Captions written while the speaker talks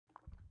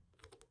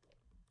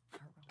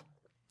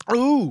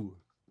Ooh.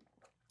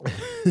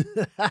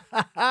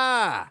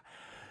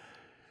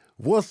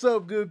 What's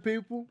up, good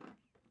people?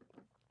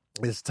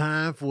 It's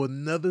time for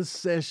another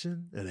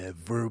session of that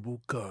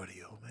verbal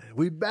cardio, man.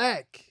 We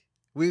back.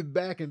 We're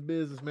back in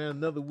business, man.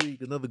 Another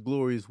week, another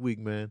glorious week,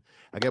 man.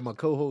 I got my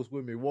co-host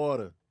with me,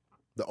 Water,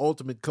 the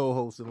ultimate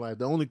co-host in life,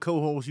 the only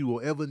co-host you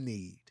will ever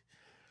need.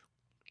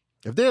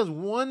 If there's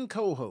one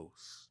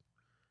co-host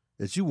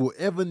that you will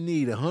ever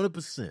need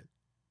 100%,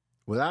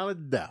 without a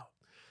doubt,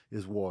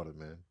 it's Water,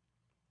 man.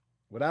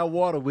 Without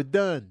Water, we're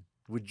done.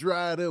 We're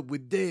dried up. We're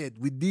dead.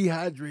 We're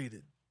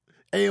dehydrated.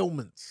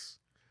 Ailments.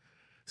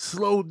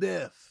 Slow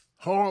death.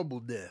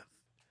 Horrible death.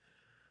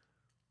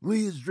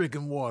 Leah's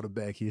drinking water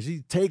back here.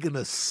 She's taking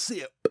a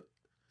sip.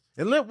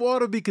 And let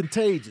water be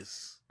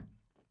contagious.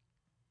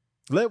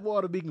 Let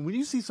water be. When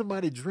you see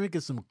somebody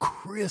drinking some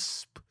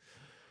crisp,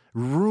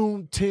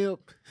 room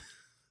temp,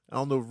 I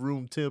don't know if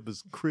room temp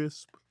is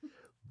crisp,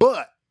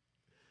 but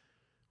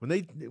when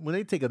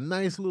they take a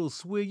nice little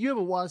swig, you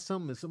ever watch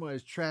something and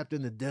somebody's trapped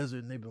in the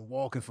desert and they've been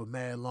walking for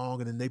mad long,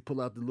 and then they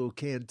pull out the little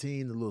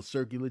canteen, the little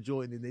circular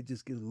joint, and they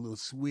just get a little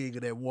swig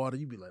of that water.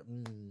 You be like,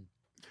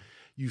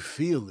 you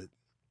feel it.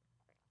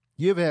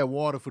 You ever had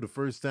water for the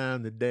first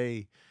time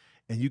today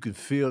and you can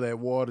feel that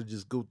water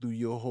just go through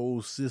your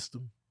whole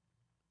system?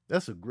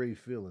 That's a great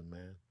feeling,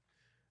 man.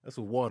 That's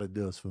what water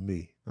does for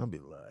me. I'll be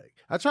like,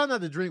 I try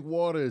not to drink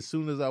water as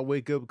soon as I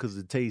wake up because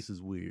the taste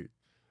is weird.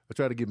 I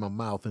try to get my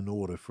mouth in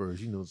order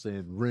first, you know what I'm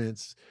saying?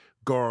 Rinse,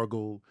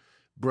 gargle,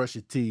 brush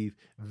your teeth.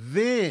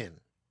 Then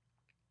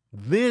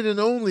and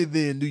only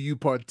then do you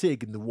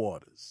partake in the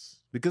waters.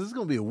 Because it's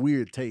going to be a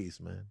weird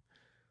taste, man.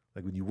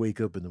 Like when you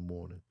wake up in the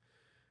morning.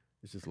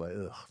 It's just like,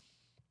 ugh.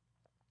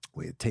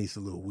 Well, it tastes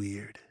a little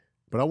weird.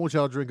 But I want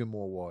y'all drinking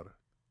more water.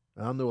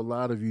 And I know a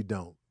lot of you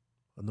don't.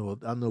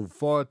 I know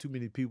far too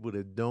many people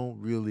that don't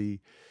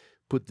really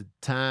put the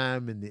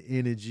time and the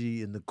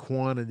energy and the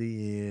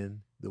quantity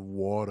in the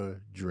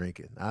water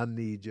drinking. I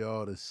need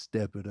y'all to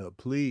step it up,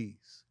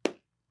 please.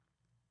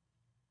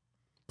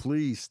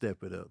 Please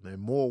step it up, man.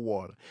 More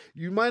water.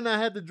 You might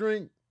not have to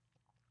drink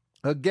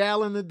a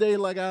gallon a day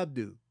like I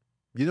do.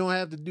 You don't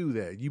have to do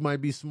that. You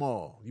might be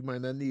small. You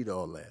might not need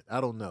all that. I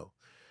don't know.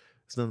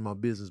 It's none of my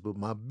business, but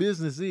my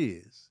business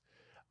is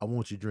I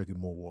want you drinking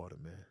more water,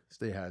 man.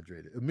 Stay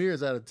hydrated.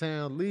 Amir's out of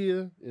town.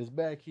 Leah is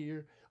back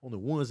here on the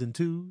ones and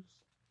twos.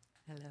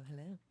 Hello,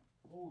 hello.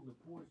 Hold the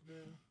porch,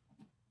 man.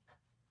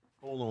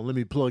 Hold on, let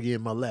me plug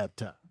in my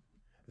laptop.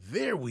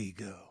 There we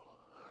go.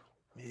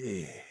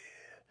 Yeah.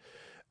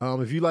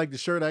 If you like the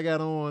shirt I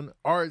got on,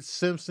 Art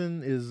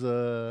Simpson is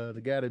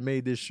the guy that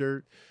made this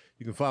shirt.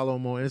 You can follow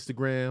him on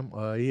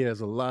Instagram. He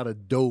has a lot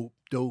of dope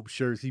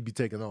shirts. He be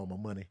taking all my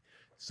money.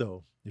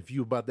 So if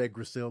you about that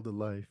Griselda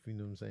life, you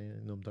know what I'm saying?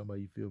 You know what I'm talking about,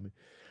 you feel me?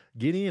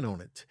 Get in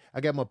on it.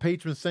 I got my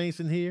patron saints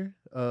in here.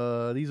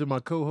 These are my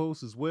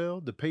co-hosts as well,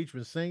 the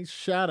patron saints.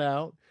 Shout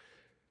out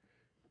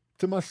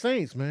to my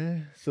saints,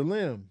 man.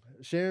 Salim,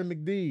 Sharon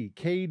McD,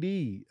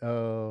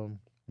 KD,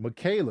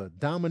 Michaela,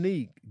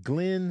 Dominique,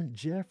 Glenn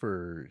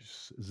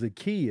Jeffers,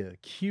 Zakia,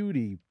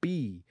 Cutie,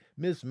 B,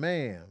 Miss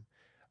Ma'am,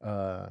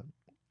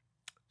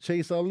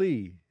 Chase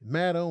Ali,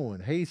 Matt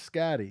Owen, Hey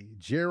Scotty,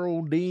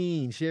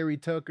 Geraldine, Sherry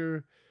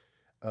Tucker,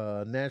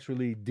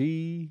 Naturally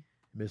D,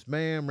 Miss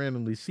Ma'am,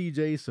 Randomly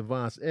CJ,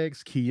 Savance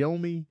X,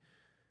 Kiyomi,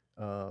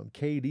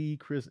 KD,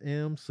 Chris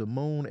M,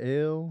 Simone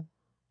L,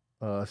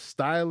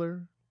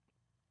 Styler,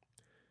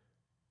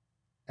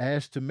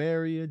 Ash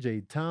Tamaria,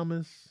 Jay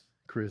Thomas,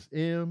 Chris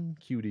M,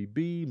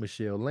 QDB,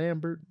 Michelle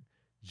Lambert,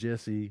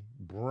 Jesse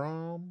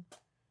Brom,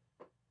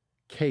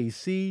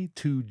 KC,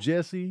 2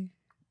 Jesse,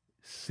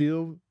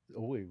 Sylvia,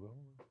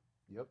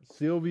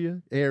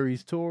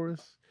 Aries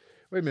Taurus.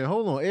 Wait a minute,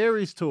 hold on.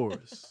 Aries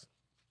Taurus.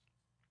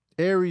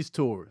 Aries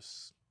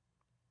Taurus.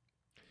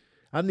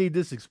 I need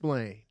this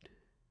explained.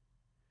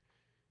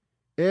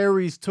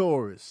 Aries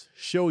Taurus.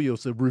 Show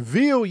yourself.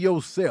 Reveal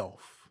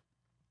yourself.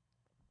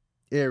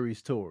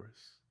 Aries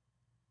Taurus.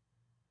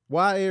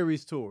 Why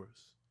Aries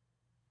Taurus?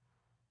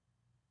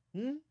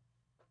 You're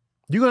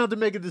gonna have to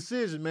make a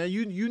decision, man.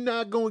 You're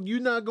not gonna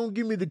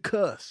give me the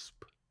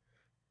cusp.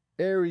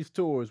 Aries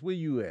Taurus, where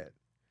you at?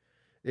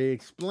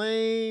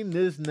 Explain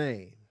this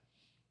name.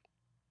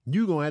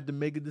 You're gonna have to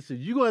make a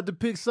decision. You're gonna have to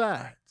pick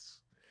sides.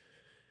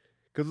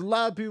 Cause a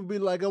lot of people be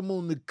like, I'm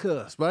on the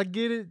cusp. I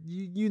get it.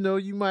 You know,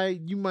 you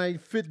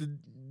might fit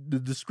the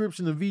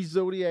description of each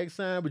zodiac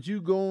sign, but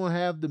you gonna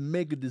have to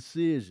make a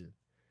decision.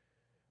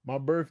 My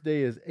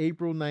birthday is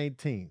April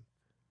 19th.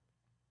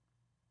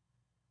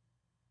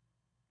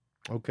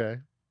 Okay.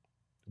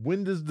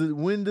 When does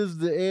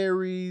the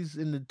Aries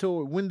and the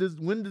Taurus, when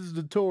does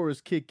the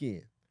Taurus kick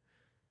in?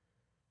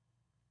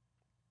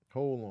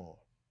 Hold on.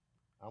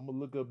 I'm gonna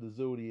look up the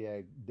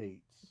zodiac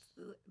dates.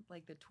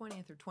 Like the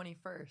 20th or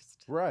 21st.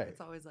 Right. It's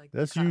always like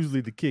that's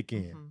usually the kick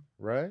in,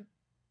 right?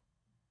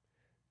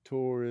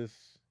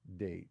 Taurus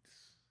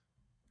dates.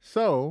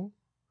 So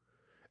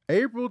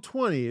April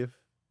 20th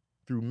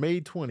through May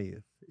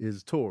 20th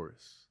is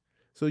Taurus.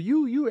 So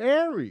you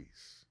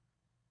Aries.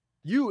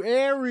 You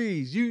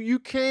Aries, you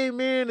came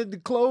in at the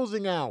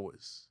closing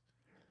hours.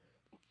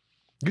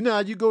 You know how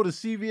you go to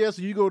CVS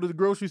or you go to the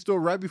grocery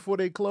store right before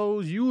they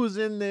close? You was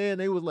in there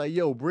and they was like,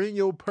 yo, bring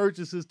your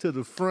purchases to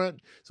the front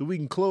so we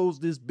can close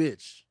this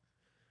bitch.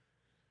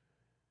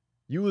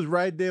 You was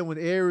right there when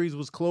Aries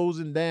was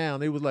closing down.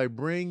 They was like,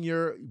 bring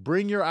your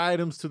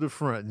items to the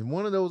front. And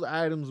one of those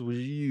items was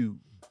you.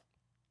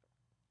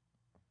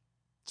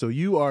 So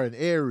you are an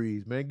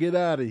Aries, man. Get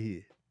out of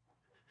here.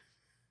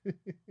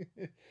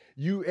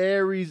 You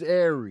Aries.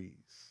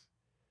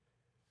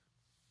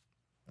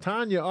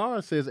 Tanya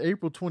R says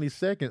April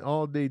 22nd,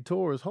 all day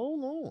Taurus.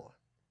 Hold on.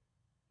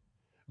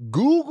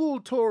 Google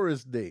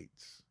Taurus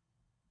dates.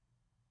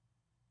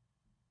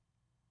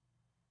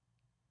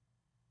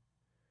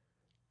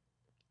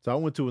 So I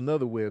went to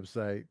another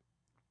website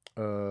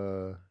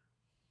because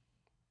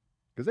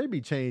they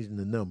be changing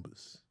the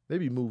numbers. They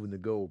be moving the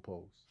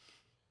goalposts.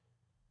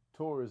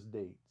 Taurus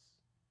dates.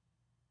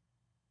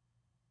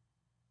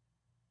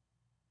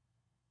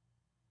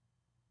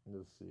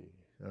 Let's see.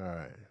 All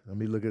right. Let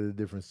me look at a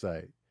different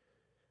site.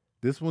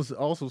 This one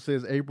also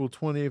says April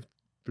 20th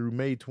through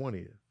May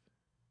 20th.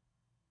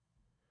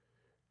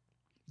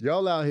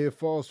 Y'all out here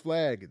false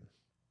flagging.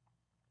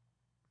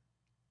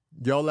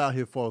 You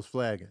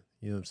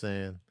know what I'm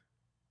saying?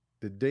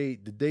 The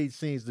date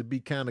seems to be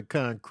kind of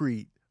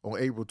concrete on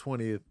April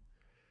 20th.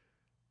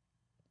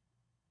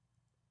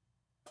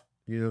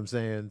 You know what I'm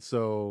saying?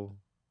 So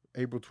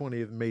April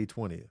 20th, May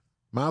 20th.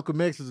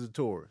 Malcolm X is a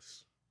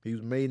Taurus. He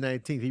was May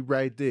 19th. He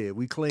right there.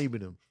 We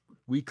claiming him.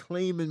 We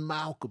claiming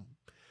Malcolm.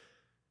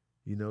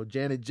 You know,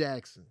 Janet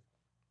Jackson.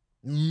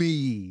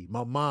 Me,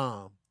 my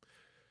mom.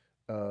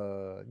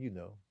 You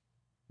know,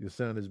 your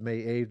son is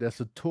May 8th.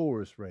 That's a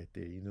Taurus right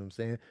there. You know what I'm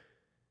saying?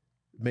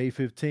 May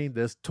 15th,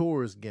 that's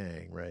Taurus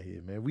gang right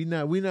here, man. We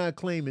not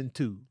claiming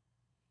two.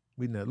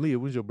 We not. Leah,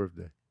 when's your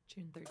birthday?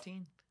 June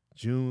 13th.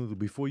 June,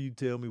 before you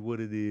tell me what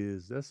it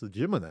is, that's a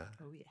Gemini.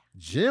 Oh, yeah.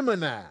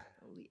 Gemini.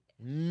 Oh, yeah.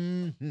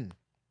 Mm-hmm.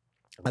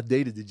 I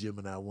dated the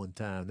Gemini one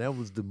time. That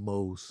was the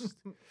most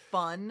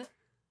fun.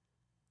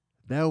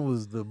 That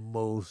was the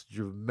most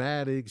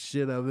dramatic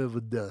shit I've ever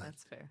done.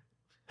 That's fair.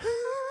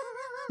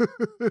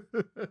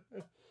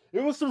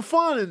 It was some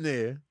fun in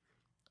there.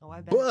 Oh,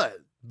 I bet. But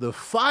the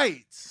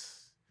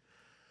fights,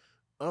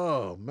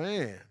 oh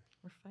man.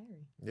 We're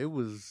fiery. It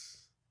was.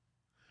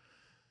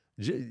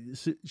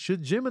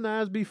 Should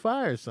Geminis be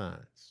fire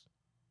signs?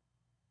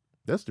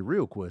 That's the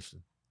real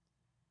question.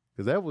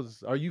 Because that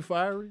was, are you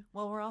fiery?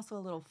 Well, we're also a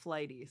little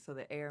flighty, so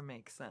the air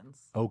makes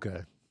sense.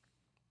 Okay.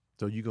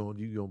 So you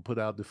gonna put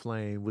out the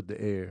flame with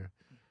the air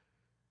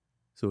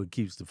so it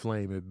keeps the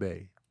flame at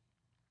bay.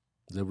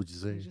 Is that what you're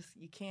saying?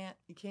 You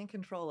can't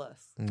control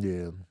us.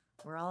 Yeah.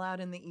 We're all out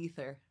in the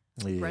ether,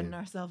 Yeah. spreading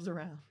ourselves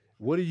around.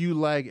 What do you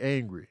like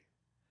angry?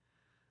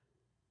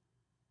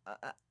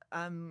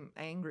 I'm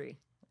angry.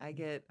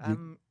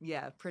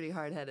 Pretty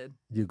hard-headed.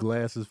 Your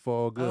glasses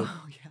fog up.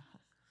 Oh, yeah.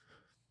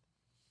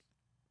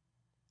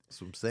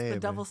 That's what I'm saying. It's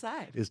the man. double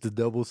side. It's the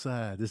double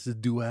side. This is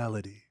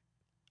duality.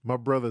 My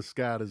brother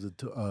Scott is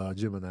a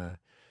Gemini.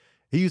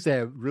 He used to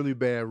have really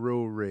bad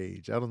road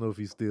rage. I don't know if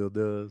he still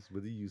does,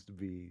 but he used to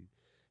be.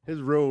 His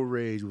road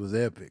rage was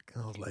epic.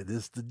 I was like,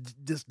 this the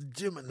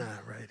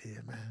Gemini right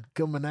here, man.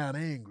 Coming out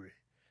angry.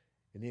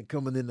 And then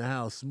coming in the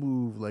house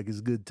smooth like it's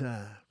good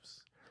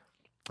times.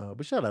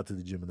 But shout out to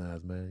the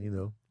Geminis, man. You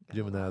know,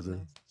 Geminis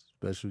are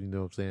special, you know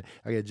what I'm saying?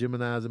 I got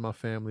Geminis in my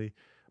family.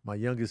 My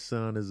youngest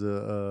son is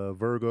a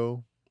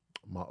Virgo.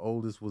 My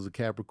oldest was a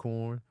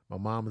Capricorn. My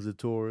mom is a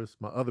Taurus.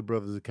 My other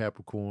brother's a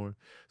Capricorn.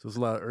 So it's a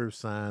lot of earth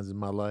signs in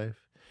my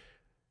life.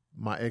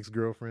 My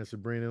ex-girlfriend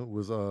Sabrina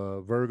was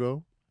a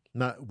Virgo.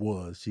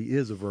 She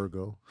is a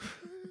Virgo.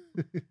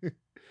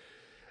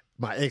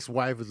 My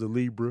ex-wife is a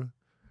Libra.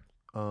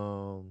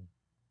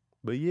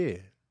 But yeah,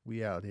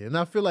 we out here. And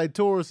I feel like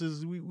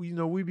Tauruses,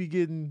 we be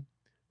getting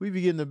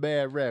a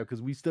bad rap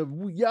because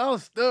y'all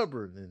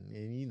stubborn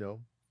and you know.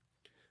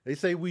 They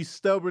say we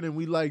stubborn and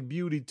we like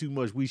beauty too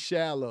much. We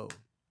shallow.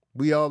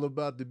 We all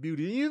about the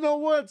beauty. And you know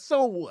what?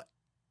 So what?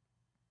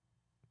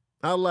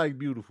 I like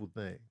beautiful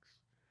things.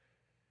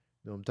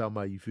 You know what I'm talking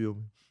about? You feel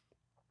me?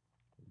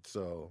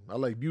 So I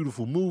like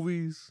beautiful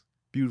movies,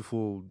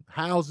 beautiful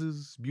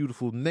houses,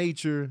 beautiful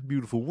nature,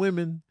 beautiful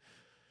women.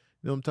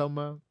 You know what I'm talking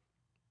about?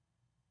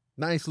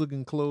 Nice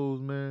looking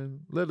clothes,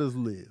 man. Let us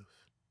live.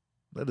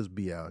 Let us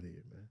be out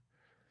here,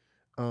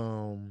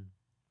 man.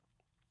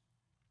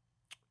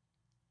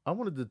 I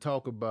wanted to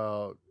talk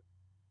about.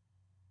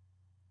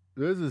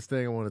 There's this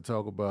thing I want to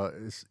talk about.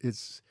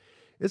 It's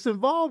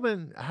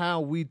involving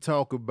how we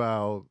talk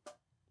about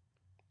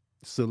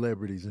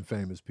celebrities and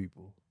famous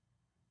people.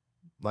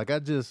 Like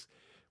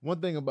one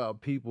thing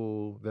about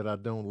people that I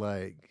don't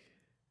like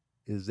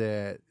is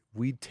that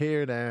we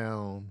tear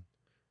down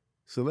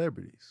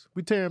celebrities.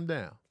 We tear them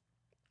down.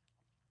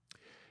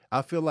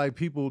 I feel like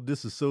people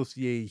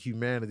disassociate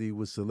humanity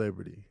with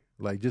celebrity.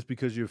 Like just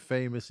because you're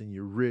famous and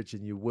you're rich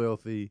and you're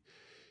wealthy,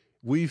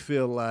 we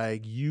feel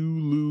like you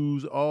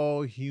lose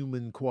all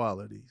human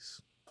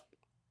qualities.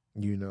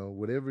 You know,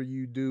 whatever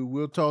you do,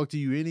 we'll talk to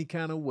you any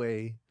kind of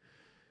way.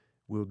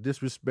 We'll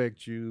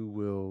disrespect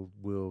you.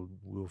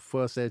 We'll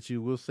fuss at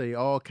you. We'll say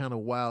all kind of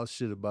wild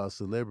shit about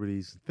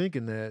celebrities,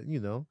 thinking that, you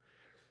know,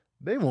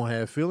 they won't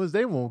have feelings.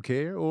 They won't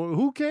care. Or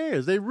who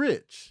cares? They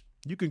rich.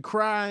 You can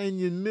cry in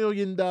your $1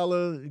 million,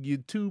 your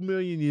 $2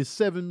 million, your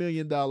 $7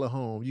 million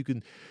home.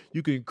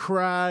 You can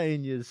cry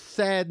in your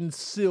satin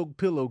silk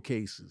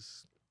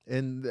pillowcases.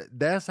 And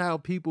that's how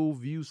people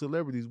view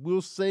celebrities.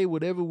 We'll say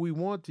whatever we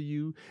want to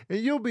you,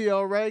 and you'll be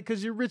all right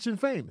because you're rich and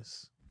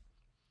famous.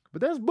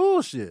 But that's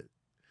bullshit.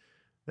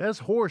 That's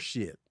horse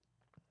shit.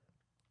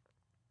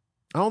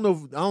 I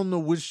don't know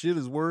which shit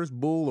is worse,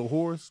 bull or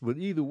horse, but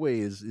either way,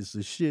 it's a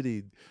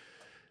shitty.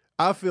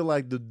 I feel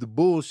like the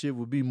bullshit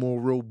would be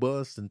more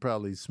robust and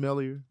probably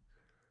smellier.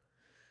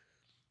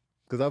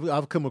 Because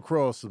I've come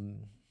across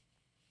some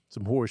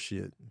horse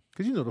shit.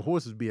 Because, you know, the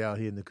horses be out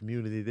here in the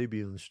community. They be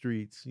in the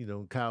streets. You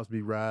know, cows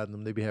be riding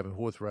them. They be having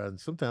horse riding.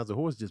 Sometimes the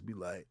horse just be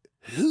like,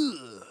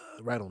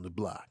 right on the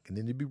block. And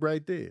then they be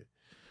right there.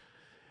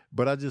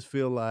 But I just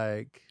feel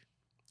like,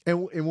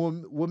 and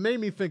what made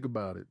me think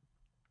about it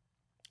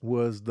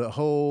was the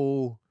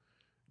whole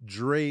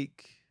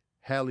Drake,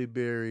 Halle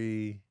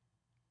Berry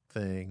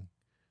thing.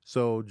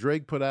 So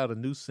Drake put out a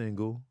new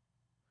single,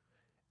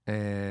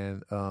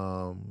 and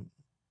the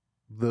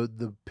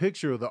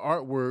picture of the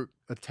artwork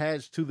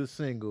attached to the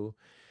single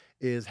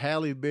is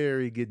Halle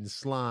Berry getting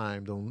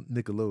slimed on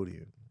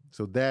Nickelodeon.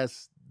 So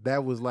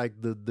that was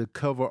like the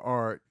cover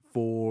art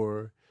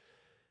for,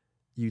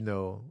 you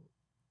know,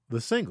 the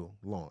single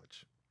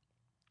launch.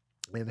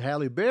 And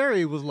Halle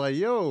Berry was like,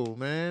 yo,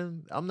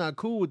 man, I'm not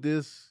cool with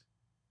this.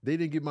 They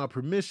didn't get my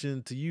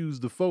permission to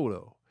use the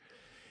photo.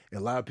 And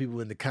a lot of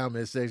people in the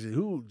comment section,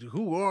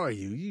 who are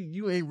you?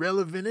 You ain't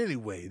relevant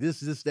anyway.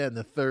 This, that, and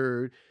the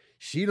third.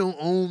 She don't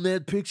own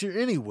that picture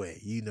anyway.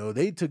 You know,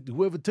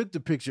 whoever took the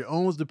picture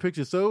owns the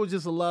picture. So it was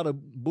just a lot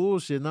of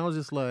bullshit. And I was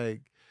just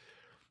like,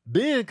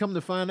 then come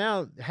to find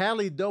out,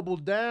 Halle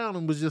doubled down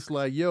and was just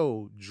like,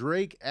 yo,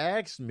 Drake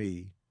asked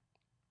me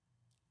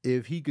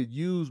if he could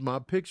use my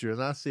picture.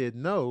 And I said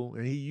no,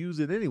 and he used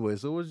it anyway.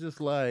 So it was just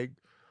like,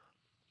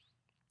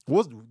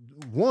 what's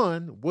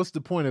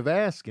the point of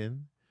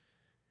asking?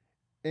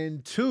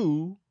 And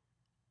two,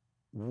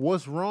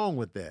 what's wrong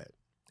with that?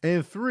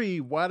 And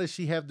three, why does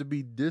she have to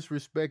be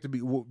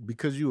disrespected?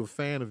 Because you're a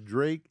fan of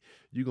Drake,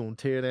 you're gonna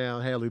tear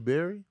down Halle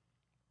Berry?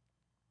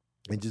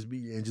 And just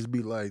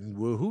be like,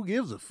 well, who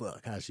gives a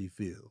fuck how she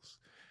feels?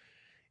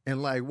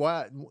 And like,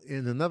 why?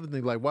 And another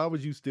thing, like, why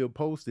would you still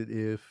post it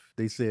if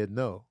they said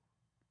no?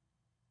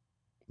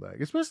 Like,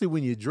 especially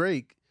when you're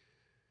Drake,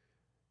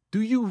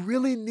 do you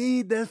really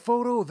need that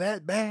photo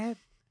that bad?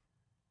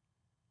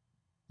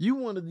 You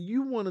one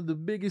of the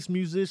biggest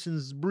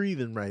musicians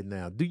breathing right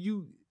now. Do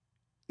you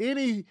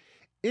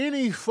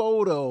any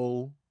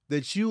photo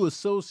that you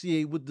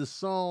associate with the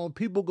song,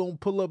 people gonna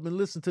pull up and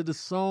listen to the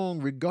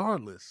song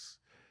regardless.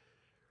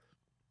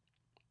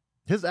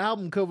 His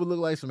album cover look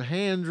like some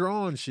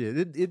hand-drawn shit.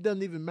 It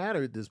doesn't even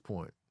matter at this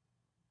point.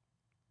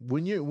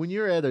 When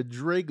you're at a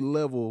Drake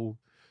level,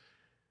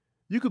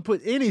 you could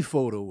put any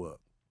photo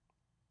up.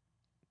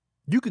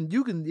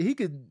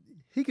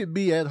 He could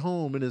be at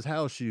home in his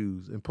house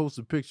shoes and post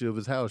a picture of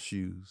his house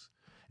shoes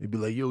and be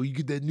like, yo, you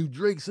get that new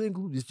Drake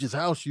single? It's just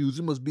house shoes.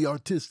 It must be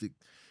artistic.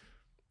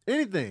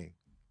 Anything.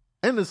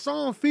 And the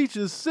song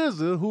features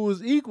SZA, who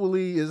is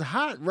equally as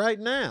hot right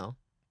now.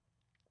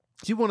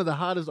 She's one of the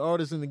hottest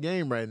artists in the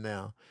game right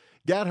now.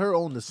 Got her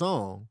on the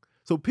song.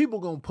 So people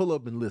going to pull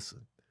up and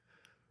listen.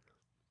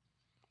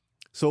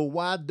 So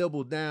why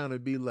double down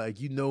and be like,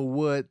 you know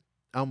what?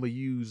 I'm going to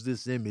use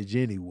this image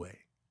anyway.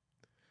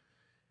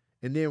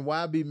 And then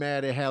why be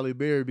mad at Halle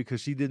Berry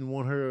because she didn't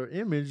want her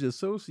image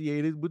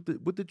associated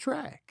with the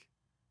track?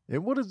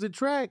 And what is the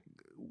track?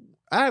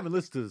 I haven't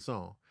listened to the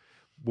song,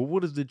 but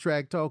what is the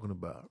track talking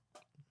about?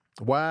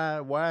 Why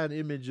an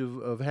image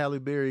of Halle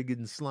Berry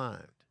getting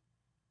slimed?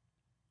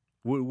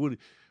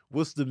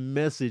 What's the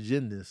message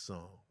in this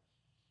song?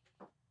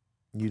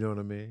 You know what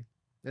I mean?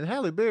 And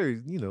Halle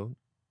Berry,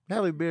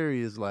 Halle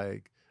Berry is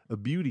like a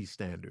beauty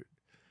standard.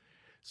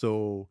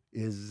 So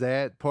is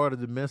that part of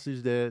the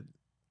message that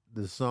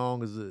the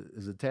song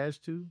is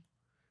attached to?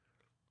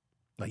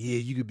 Like, yeah,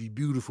 you could be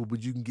beautiful,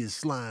 but you can get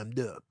slimed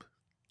up.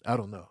 I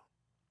don't know.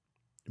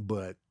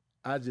 But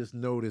I just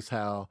notice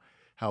how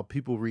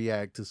people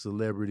react to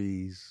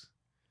celebrities,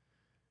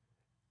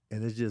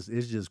 and it's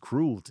just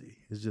cruelty.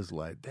 It's just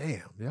like,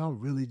 damn, y'all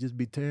really just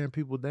be tearing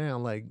people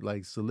down.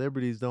 Like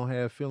celebrities don't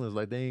have feelings.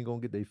 Like they ain't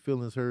gonna get their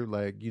feelings hurt.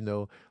 Like,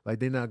 like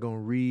they're not gonna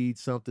read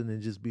something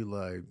and just be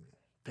like,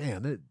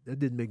 damn, that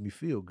didn't make me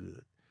feel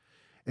good.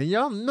 And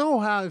y'all know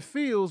how it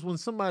feels when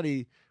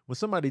somebody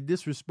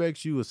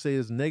disrespects you or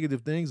says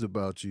negative things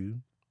about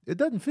you. It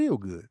doesn't feel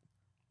good,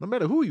 no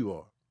matter who you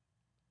are.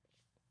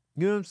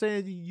 You know what I'm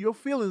saying? Your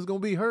feelings gonna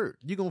be hurt.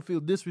 You're gonna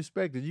feel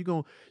disrespected. You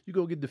gonna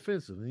get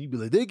defensive, and you be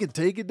like, they can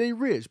take it, they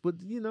rich, but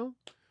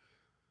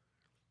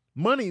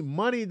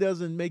money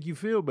doesn't make you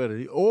feel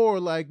better. Or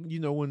like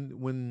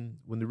when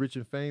the rich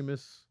and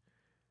famous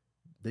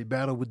They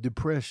battle with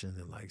depression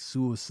and like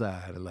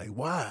suicide and like,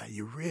 why?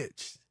 You're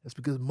rich. That's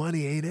because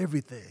money ain't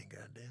everything,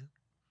 goddamn.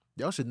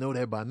 Y'all should know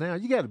that by now.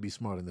 You got to be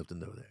smart enough to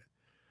know that.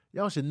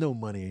 Y'all should know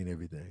money ain't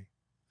everything.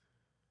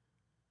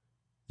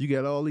 You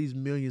got all these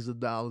millions of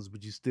dollars,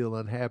 but you're still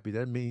unhappy.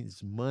 That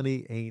means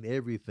money ain't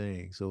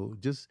everything. So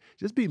just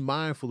be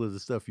mindful of the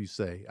stuff you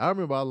say. I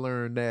remember I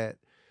learned that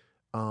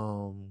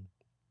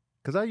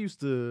because I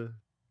used to,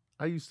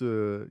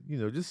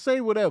 just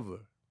say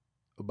whatever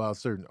about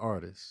certain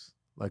artists,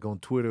 like on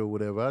Twitter or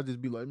whatever. I'd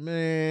just be like,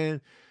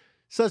 man,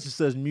 such and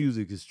such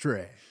music is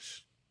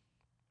trash.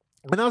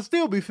 And I'll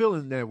still be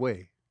feeling that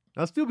way.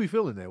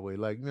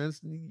 Like, man,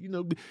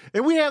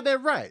 and we have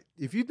that right.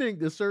 If you think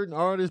that certain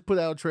artists put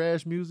out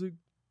trash music,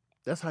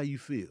 that's how you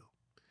feel.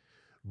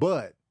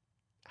 But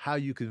how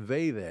you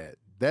convey that,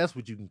 that's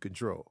what you can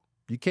control.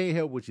 You can't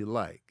help what you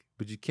like,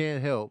 but you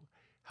can't help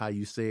how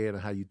you say it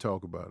and how you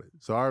talk about it.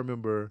 So I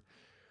remember,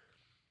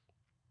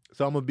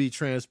 so I'm going to be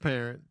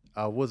transparent.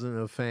 I wasn't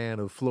a fan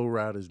of Flo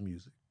Rida's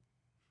music.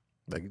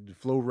 Like,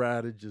 Flo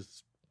Rida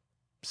just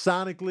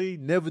sonically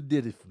never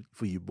did it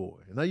for your boy.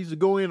 And I used to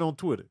go in on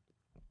Twitter.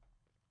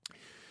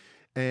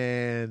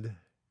 And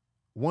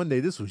one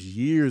day, this was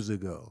years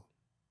ago,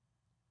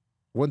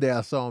 one day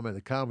I saw him at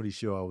a comedy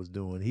show I was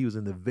doing. He was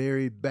in the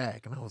very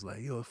back, and I was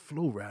like, yo,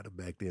 Flo Rida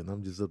back there. And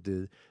I'm just up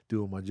there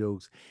doing my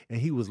jokes. And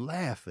he was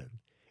laughing,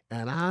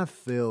 and I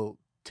felt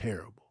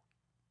terrible.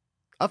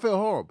 I felt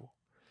horrible.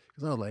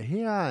 Because I was like,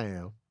 here I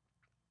am,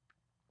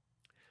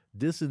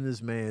 dissing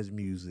this man's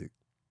music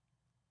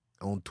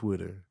on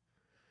Twitter,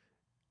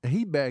 and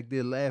he back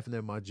there laughing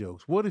at my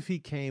jokes. What if he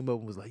came up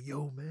and was like,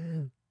 yo,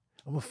 man,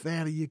 I'm a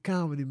fan of your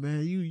comedy,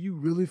 man. You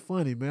really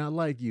funny, man. I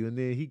like you. And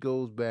then he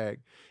goes back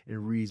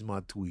and reads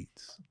my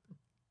tweets.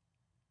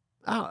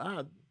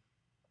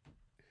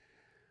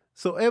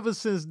 So ever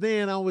since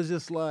then, I was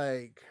just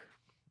like,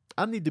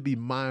 I need to be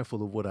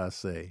mindful of what I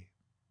say.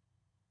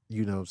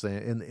 You know what I'm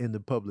saying? In the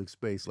public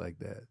space like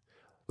that.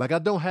 Like, I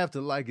don't have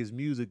to like his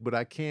music, but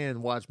I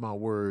can watch my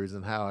words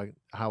and how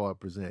I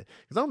present.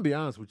 Because I'm gonna be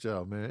honest with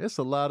y'all, man. It's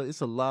a lot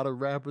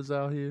of rappers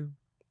out here.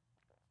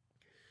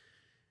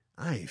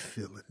 I ain't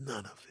feeling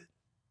none of it.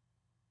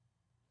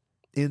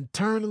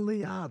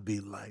 Internally, I'll be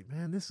like,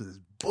 man, this is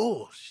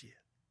bullshit.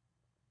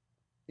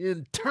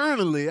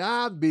 Internally,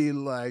 I'll be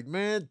like,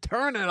 man,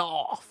 turn it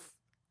off.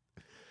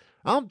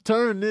 I'm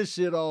turning this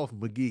shit off,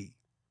 McGee.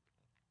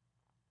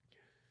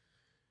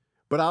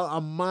 But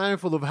I'm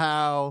mindful of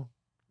how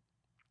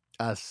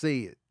I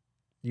say it,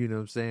 you know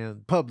what I'm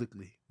saying?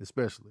 Publicly,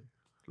 especially.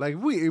 Like,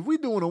 if we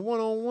doing a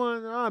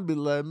one-on-one, I'll be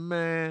like,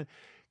 man,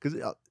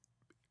 because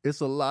it's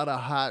a lot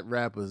of hot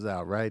rappers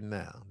out right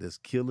now that's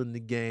killing the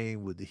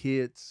game with the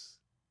hits,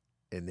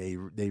 and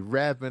they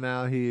rapping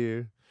out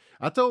here.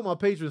 I told my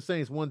patron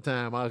saints one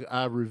time,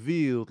 I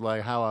revealed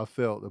like how I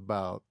felt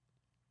about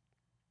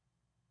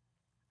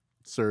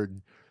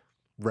certain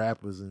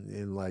rappers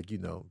and like,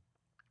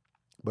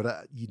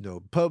 but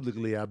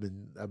publicly I've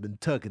been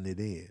tucking it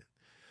in.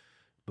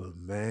 But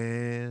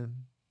man,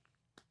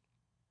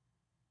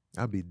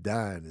 I be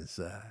dying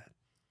inside.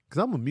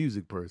 Cause I'm a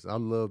music person. I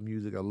love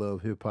music. I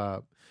love hip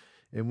hop.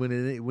 And when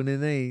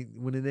it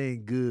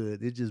ain't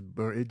good, it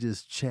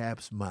just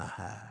chaps my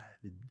hide.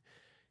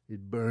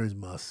 It burns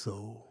my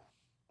soul.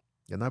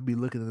 And I be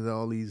looking at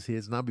all these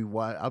hits, and I'll be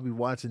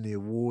watching the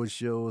award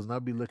shows, and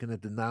I'll be looking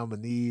at the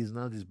nominees, and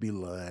I'll just be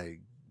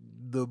like,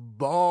 the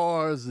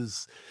bars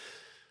is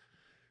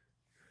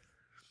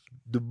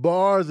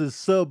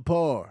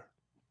subpar.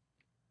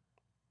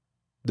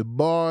 The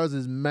bars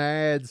is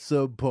mad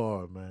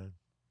subpar, man.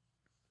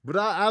 But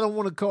I don't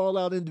want to call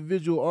out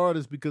individual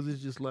artists because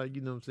it's just like,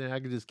 you know what I'm saying? I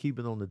can just keep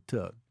it on the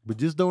tuck. But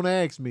just don't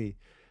ask me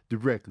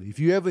directly. If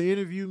you ever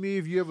interview me,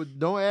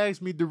 don't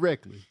ask me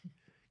directly.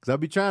 Because I'll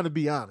be trying to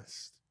be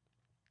honest.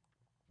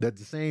 But at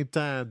the same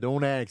time,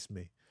 don't ask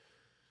me.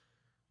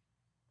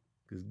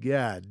 Because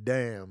god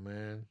damn,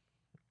 man.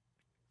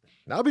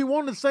 I'll be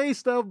wanting to say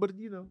stuff, but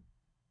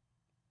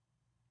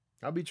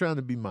I'll be trying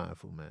to be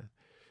mindful, man.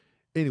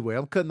 Anyway,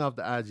 I'm cutting off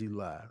the IG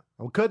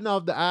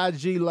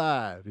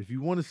Live. If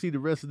you want to see the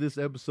rest of this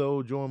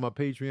episode, join my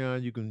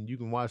Patreon. You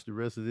can watch the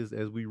rest of this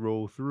as we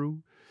roll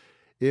through.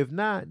 If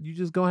not, you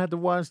just gonna have to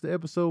watch the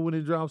episode when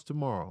it drops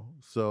tomorrow.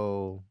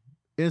 So,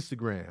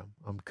 Instagram,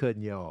 I'm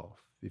cutting you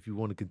off. If you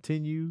want to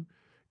continue,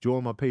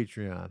 join my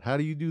Patreon. How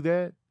do you do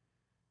that?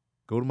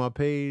 Go to my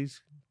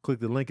page,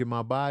 click the link in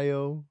my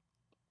bio,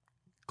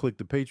 click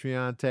the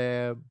Patreon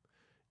tab.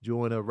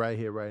 Join up right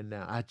here, right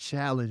now. I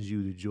challenge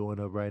you to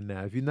join up right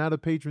now. If you're not a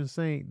patron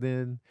saint,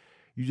 then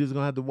you're just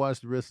going to have to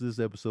watch the rest of this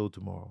episode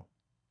tomorrow.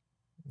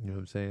 You know what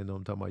I'm saying?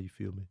 I'm talking about, you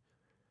feel me?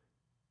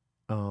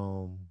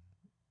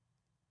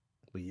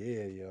 But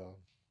yeah, y'all.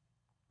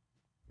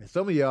 And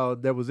some of y'all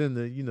that was in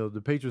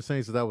the patron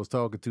saints that I was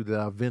talking to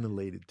that I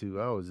ventilated to,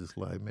 I was just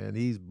like, man,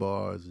 these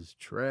bars is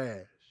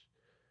trash.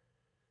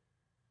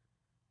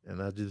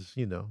 And I just,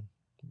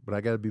 but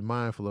I got to be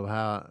mindful of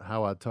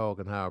how I talk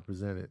and how I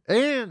present it.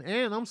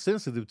 And I'm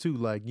sensitive too.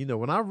 Like,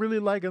 when I really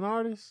like an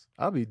artist,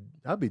 I'll be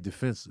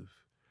defensive.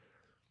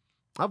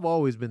 I've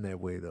always been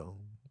that way though.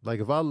 Like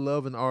if I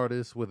love an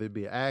artist, whether it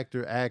be an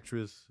actor,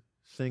 actress,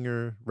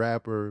 singer,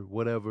 rapper,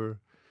 whatever,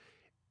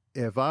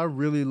 if I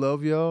really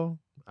love y'all,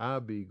 I'll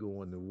be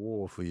going to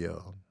war for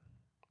y'all.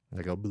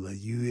 Like I'll be like,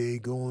 you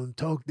ain't going to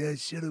talk that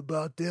shit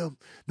about them.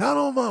 Not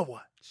on my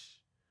watch.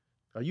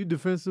 Are you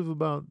defensive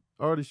about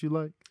artists you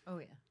like? Oh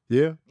yeah.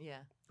 Yeah? Yeah.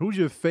 Who's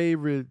your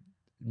favorite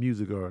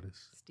music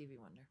artist? Stevie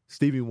Wonder.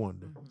 Stevie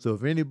Wonder. Mhm. So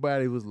if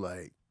anybody was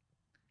like,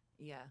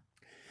 Yeah.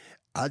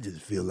 I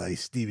just feel like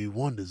Stevie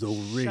Wonder's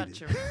overrated.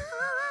 Shut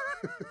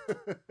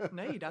your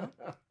No, you don't.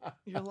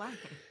 You're lying.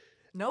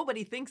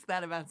 Nobody thinks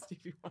that about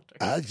Stevie Wonder.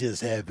 I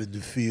just happen to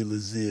feel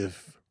as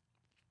if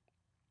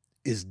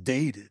it's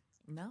dated.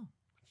 No.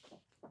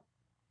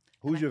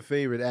 Who's your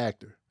favorite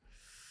actor?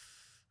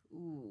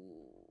 Ooh.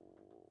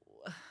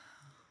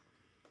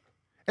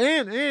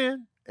 And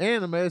I'm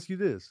gonna ask you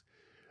this.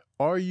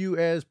 Are you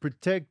as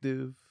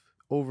protective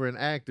over an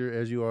actor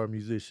as you are a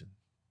musician?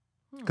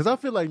 Because I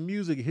feel like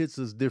music hits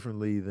us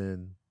differently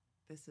than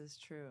This is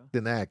true.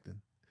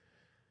 acting.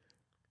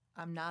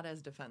 I'm not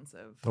as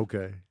defensive.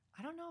 Okay.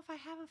 I don't know if I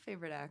have a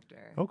favorite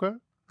actor. Okay.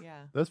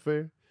 Yeah. That's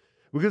fair.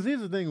 Because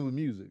here's the thing with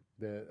music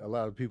that a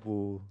lot of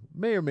people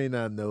may or may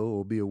not know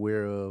or be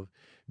aware of.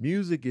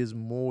 Music is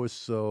more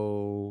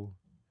so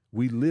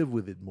we live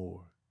with it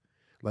more.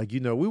 Like,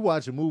 you know, we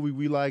watch a movie,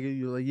 we like it,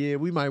 you're like, yeah,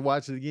 we might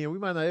watch it again. We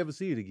might not ever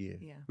see it again.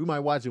 Yeah. We might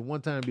watch it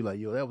one time and be like,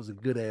 yo, that was a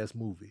good-ass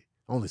movie.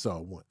 I only saw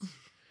it once.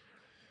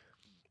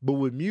 But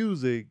with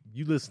music,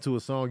 you listen to a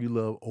song you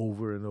love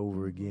over and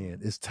over again.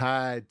 It's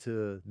tied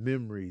to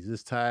memories.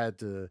 It's tied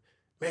to,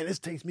 man, this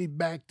takes me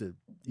back to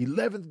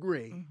 11th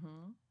grade.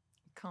 Mm-hmm.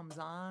 Comes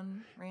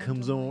on.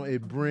 Comes on,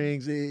 it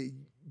brings it.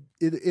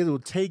 It'll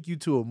take you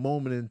to a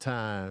moment in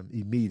time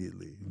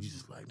immediately. And you're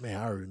just like, man,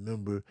 I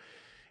remember,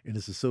 and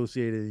it's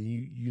associated. And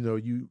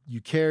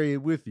you carry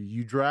it with you.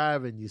 You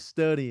driving, you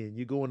studying,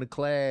 you going to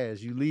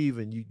class, you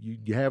leaving,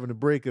 you having a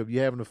breakup,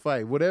 you having a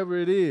fight, whatever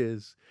it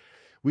is.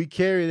 We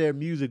carry that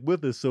music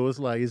with us, so it's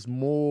like it's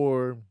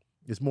more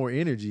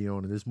energy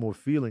on it. There's more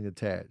feeling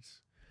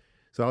attached.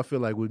 So I feel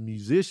like with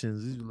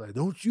musicians, it's like,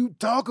 don't you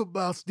talk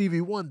about Stevie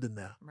Wonder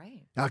now.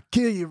 Right. I'll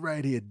kill you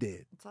right here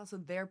dead. It's also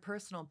their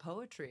personal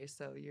poetry,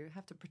 so you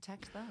have to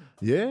protect them.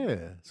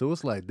 Yeah. So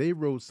it's like they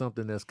wrote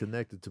something that's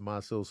connected to my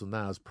soul, so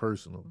now it's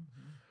personal.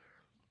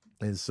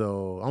 Mm-hmm. And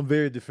so I'm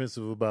very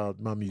defensive about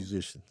my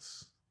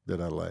musicians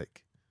that I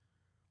like.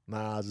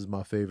 Nas is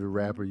my favorite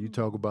rapper. You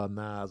talk about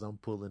Nas, I'm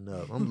pulling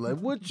up. I'm like,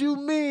 what you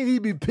mean he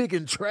be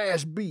picking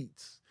trash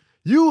beats?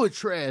 You a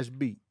trash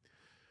beat.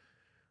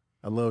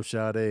 I love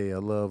Sade. I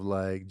love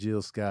like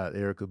Jill Scott,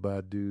 Erykah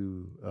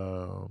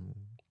Badu,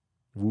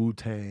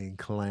 Wu-Tang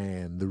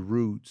Clan, The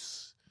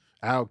Roots,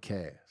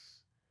 Outkast.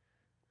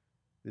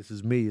 This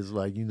is me. It's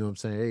like, you know what I'm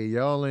saying? Hey,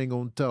 y'all ain't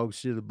gonna talk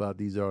shit about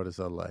these artists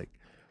I like.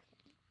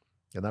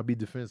 And I be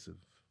defensive.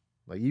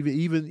 Like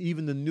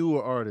even the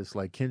newer artists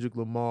like Kendrick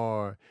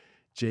Lamar,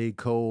 J.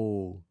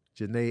 Cole,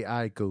 Janae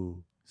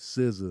Aiko,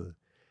 SZA,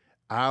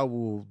 I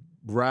will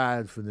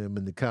ride for them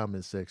in the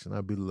comment section.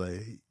 I'll be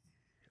like,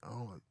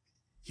 oh,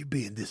 you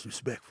being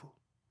disrespectful.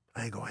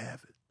 I ain't gonna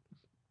have it.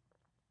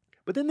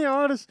 But then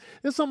there's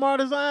some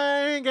artists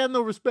I ain't got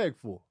no respect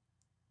for.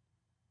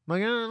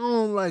 Like, I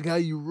don't like how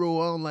you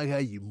roll. I don't like how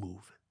you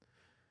move.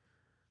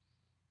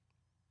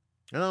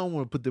 And I don't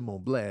want to put them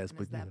on blast. And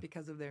but is that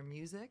because of their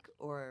music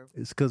or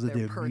it's because of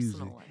their their music.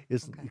 personal life?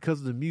 It's Okay. because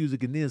of the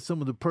music, and then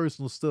some of the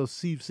personal stuff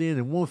seeps in,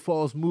 and one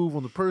false move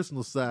on the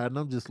personal side, and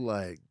I'm just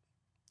like,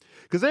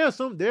 because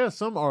there are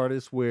some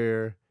artists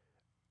where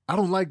I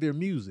don't like their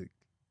music,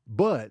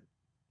 but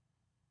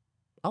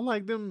I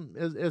like them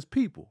as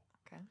people.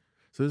 Okay.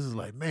 So this is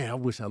like, man, I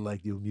wish I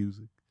liked your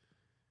music,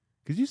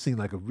 because you seem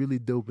like a really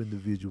dope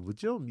individual,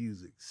 but your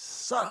music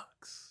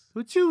sucks.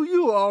 But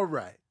you all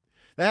right.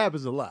 That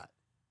happens a lot.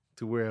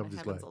 To where I'm It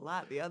just happens like, a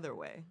lot the other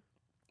way,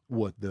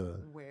 what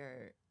the?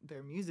 where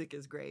their music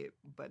is great,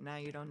 but now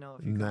you don't know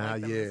if you can Nah,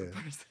 like them as a yeah.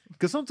 person.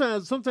 Because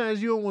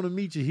sometimes you don't want to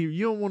meet your hero.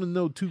 You don't want to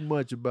know too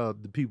much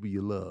about the people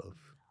you love,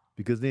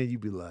 because then you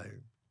be like,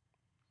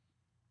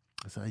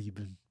 "That's how you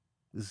been.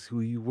 This is who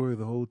you were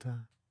the whole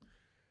time."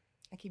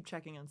 I keep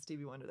checking on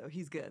Stevie Wonder though;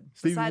 he's good.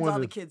 Stevie Besides all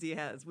Wonder- the kids he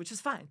has, which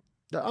is fine.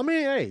 I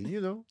mean,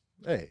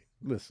 hey,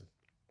 listen.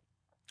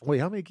 Wait,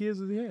 how many kids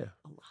does he have?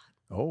 A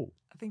lot. Oh,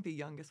 I think the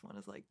youngest one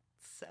is like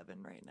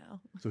 7 right now.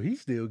 so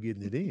he's still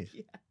getting it in.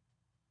 Yeah.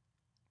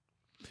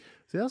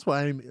 See, that's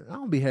why I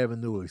don't be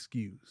having no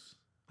excuse.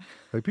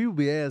 Like people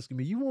be asking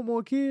me, "You want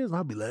more kids?" And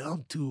I'll be like,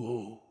 "I'm too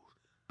old."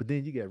 But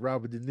then you got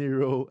Robert De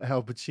Niro,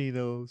 Al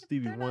Pacino,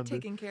 Stevie They're not Wonder.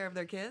 taking care of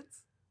their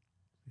kids.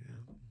 Yeah,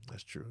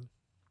 that's true.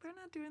 They're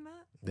not doing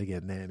that. They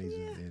got nannies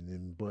Yeah.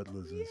 and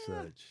butlers and Yeah.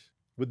 such.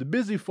 With the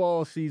busy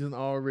fall season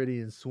already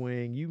in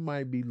swing, you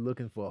might be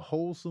looking for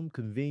wholesome,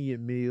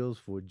 convenient meals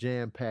for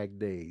jam-packed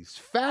days.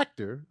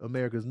 Factor,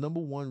 America's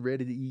 #1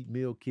 ready-to-eat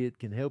meal kit,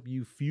 can help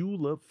you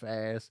fuel up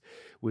fast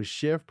with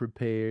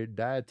chef-prepared,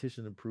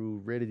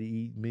 dietitian-approved,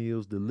 ready-to-eat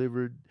meals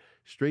delivered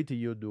straight to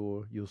your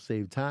door. You'll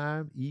save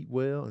time, eat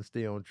well, and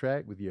stay on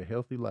track with your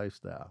healthy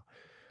lifestyle.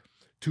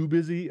 Too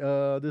busy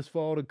this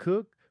fall to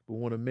cook? but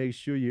want to make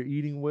sure you're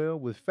eating well?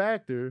 With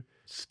Factor,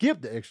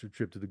 skip the extra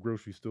trip to the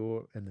grocery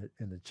store and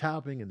the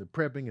chopping and the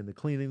prepping and the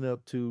cleaning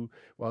up too,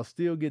 while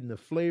still getting the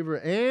flavor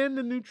and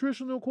the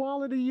nutritional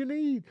quality you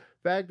need.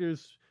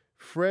 Factor's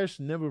fresh,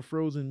 never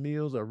frozen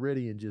meals are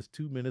ready in just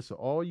 2 minutes, so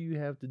all you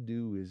have to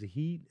do is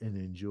heat and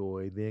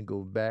enjoy, then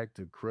go back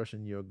to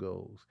crushing your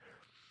goals.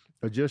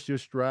 Adjust your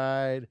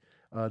stride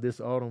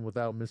this autumn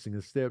without missing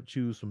a step.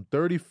 Choose from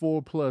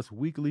 34 plus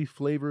weekly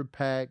flavor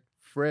packed,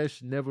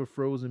 fresh, never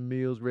frozen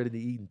meals ready to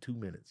eat in 2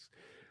 minutes.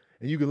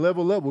 And you can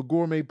level up with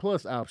Gourmet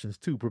Plus options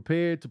too,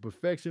 prepared to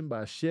perfection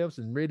by chefs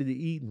and ready to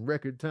eat in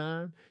record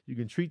time. You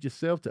can treat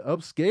yourself to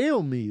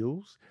upscale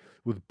meals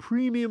with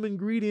premium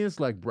ingredients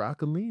like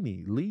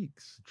broccolini,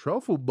 leeks,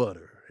 truffle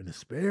butter, and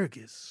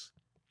asparagus.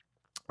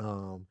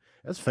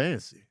 That's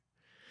fancy.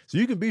 So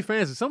you can be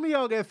fancy. Some of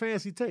y'all got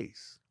fancy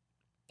tastes.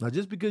 Now,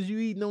 just because you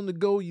eating on the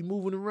go, you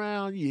moving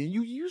around,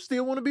 you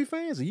still want to be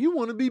fancy. You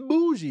want to be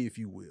bougie, if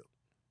you will.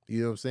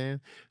 You know what I'm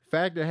saying?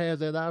 Factor has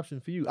that option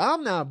for you.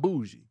 I'm not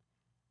bougie.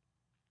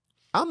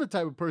 I'm the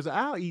type of person,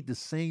 I'll eat the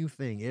same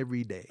thing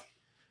every day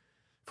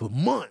for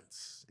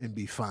months and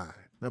be fine.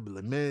 I'll be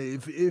like,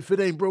 man, if it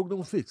ain't broke,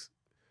 don't fix it.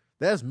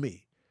 That's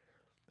me.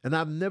 And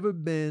I've never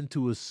been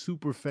to a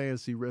super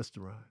fancy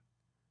restaurant.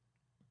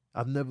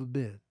 I've never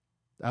been.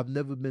 I've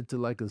never been to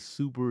like a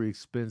super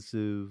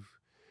expensive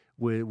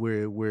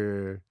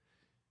where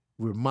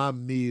my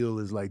meal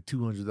is like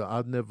 $200.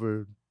 I've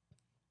never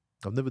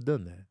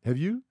done that. Have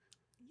you?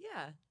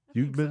 Yeah,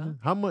 You've been? So.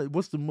 How much?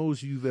 What's the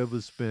most you've ever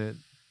spent?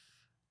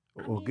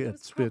 It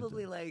was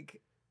probably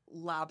like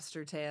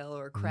lobster tail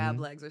or crab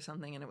legs or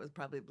something, and it was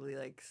probably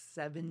like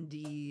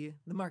 70.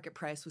 The market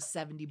price was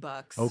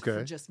 $70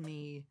 for just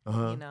me.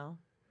 You know,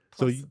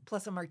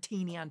 plus a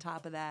martini on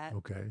top of that.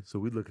 Okay, so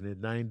we're looking at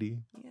 90.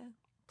 Yeah.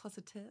 Plus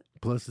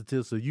a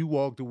tip. So you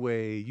walked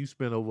away, you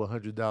spent over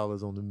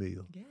 $100 on the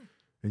meal. Yeah.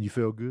 And you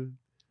felt good?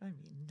 I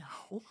mean,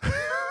 no.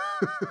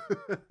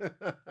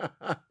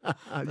 But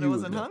I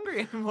wasn't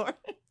hungry anymore.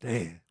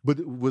 Damn.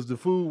 But was the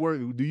food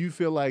worth? Do you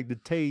feel like the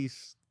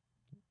taste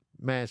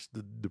matched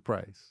the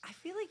price? I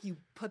feel like you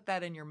put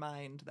that in your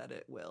mind that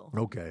it will.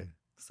 Okay.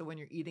 So when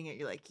you're eating it,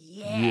 you're like,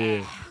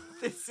 yeah.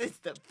 This is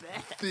the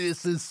best.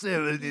 This is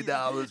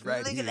 $70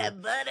 right here. Look at that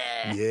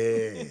butter.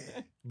 Yeah.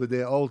 But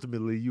then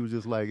ultimately, you were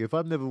just like, if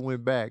I never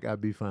went back,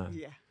 I'd be fine.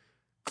 Yeah.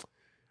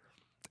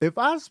 If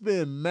I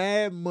spend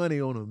mad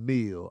money on a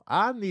meal,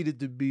 I need it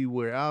to be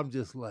where I'm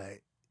just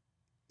like,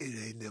 it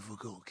ain't never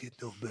gonna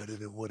get no better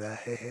than what I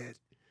had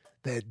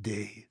that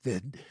day,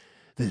 that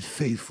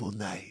fateful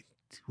night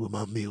when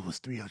my meal was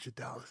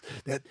 $300.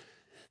 That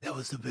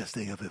was the best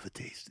thing I've ever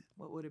tasted.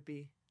 What would it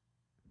be?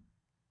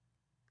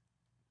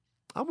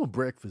 I'm a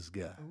breakfast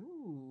guy.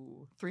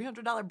 Ooh,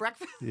 $300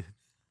 breakfast? Yeah.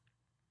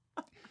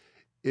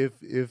 If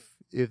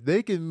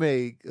they can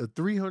make a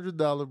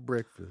 $300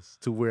 breakfast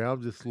to where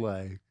I'm just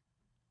like,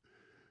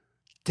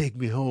 take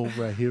me home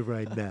right here,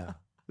 right now,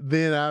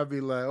 then I'll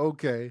be like,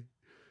 okay.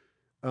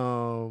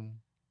 But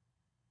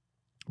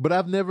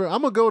I'm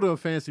gonna go to a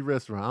fancy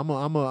restaurant.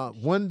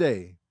 One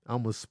day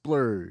I'm gonna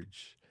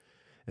splurge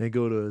and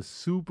go to a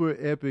super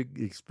epic,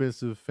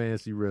 expensive,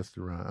 fancy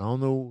restaurant. I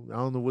don't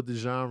know what the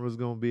genre is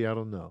gonna be. I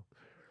don't know.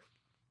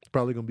 It's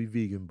probably gonna be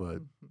vegan,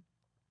 but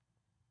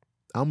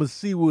I'm gonna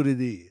see what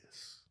it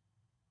is.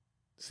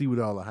 See what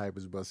all the hype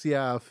is about. See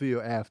how I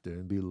feel after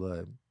and be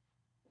like,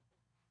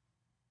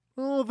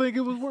 I don't think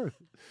it was worth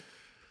it.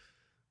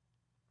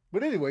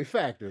 But anyway,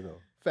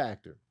 Factor.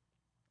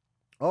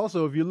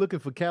 Also, if you're looking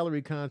for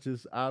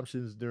calorie-conscious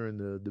options during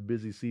the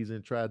busy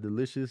season, try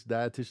delicious,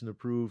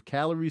 dietitian-approved,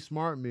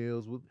 calorie-smart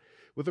meals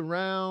with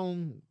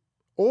around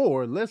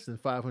or less than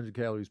 500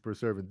 calories per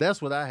serving.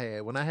 That's what I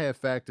had. When I had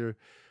Factor,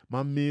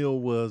 my meal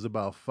was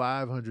about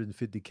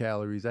 550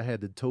 calories. I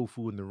had the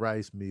tofu and the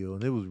rice meal,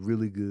 and it was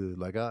really good.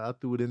 Like, I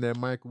threw it in that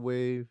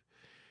microwave,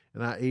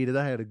 and I ate it.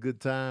 I had a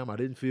good time. I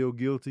didn't feel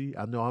guilty.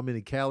 I know how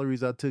many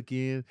calories I took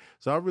in.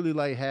 So I really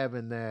like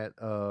having that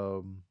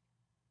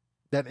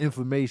that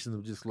information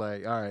of just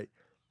like, all right,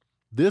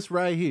 this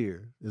right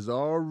here is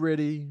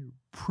already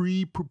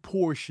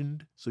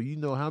pre-proportioned, so you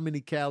know how many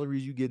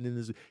calories you getting in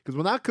this. Because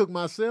when I cook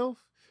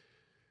myself,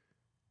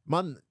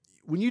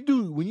 when you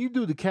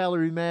do the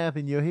calorie math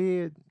in your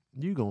head,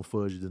 you're gonna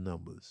fudge the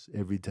numbers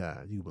every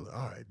time. You be like,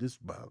 all right, this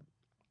about,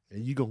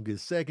 and you're gonna get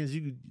seconds.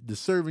 The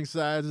serving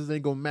sizes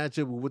ain't gonna match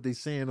up with what they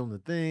saying on the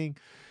thing.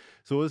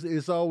 So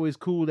it's always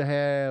cool to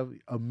have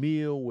a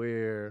meal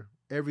where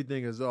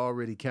everything is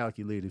already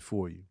calculated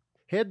for you.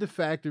 Head to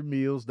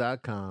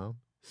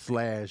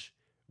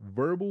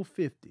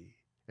factormeals.com/verbal50,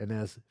 and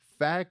that's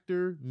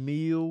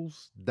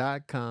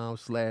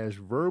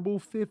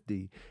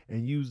factormeals.com/verbal50,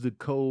 and use the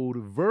code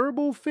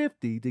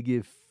verbal50 to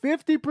get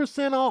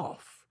 50%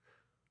 off.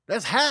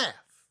 That's half.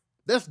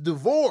 That's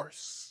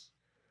divorce.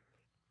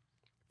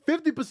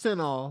 50%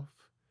 off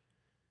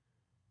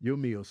your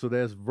meal. So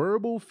that's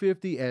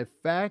verbal50 at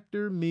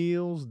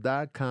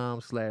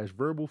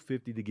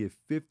factormeals.com/verbal50 to get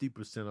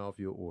 50% off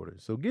your order.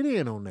 So get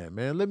in on that,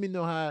 man. Let me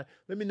know how it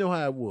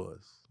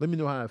was. Let me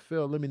know how it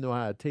felt. Let me know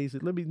how it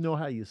tasted. Let me know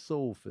how your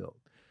soul felt.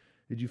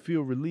 Did you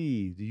feel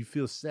relieved? Do you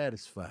feel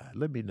satisfied?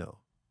 Let me know.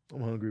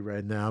 I'm hungry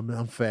right now.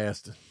 I'm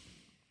fasting.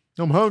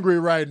 I'm hungry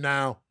right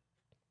now.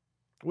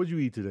 What'd you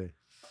eat today?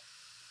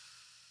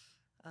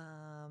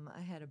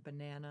 I had a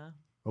banana.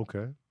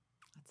 Okay.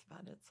 That's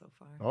about it so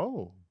far.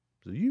 Oh,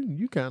 so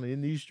you kind of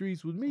in these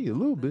streets with me a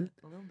little bit.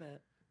 A little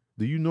bit.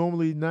 Do you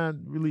normally not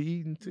really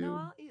eat until? No,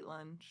 I'll eat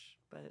lunch,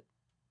 but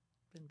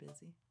been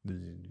busy.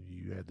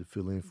 You had to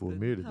fill in for a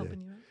meal today. You out.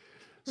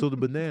 So the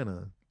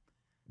banana,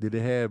 did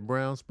it have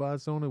brown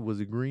spots on it? Was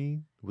it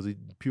green? Was it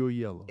pure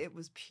yellow? It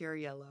was pure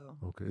yellow.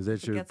 Okay. Is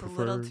that your preferred? It gets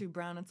a little too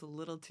brown. It's a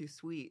little too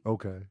sweet.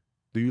 Okay.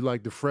 Do you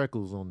like the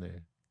freckles on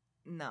there?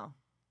 No.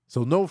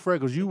 So no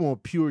freckles. You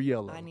want pure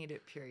yellow. I need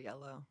it pure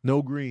yellow.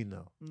 No green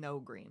though. No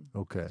green.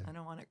 Okay. I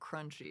don't want it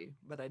crunchy,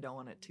 but I don't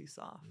want it too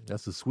soft.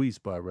 That's a sweet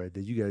spot right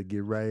there. You got to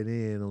get right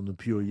in on the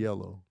pure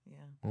yellow.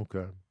 Yeah.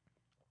 Okay.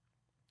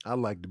 I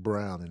like the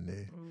brown in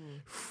there.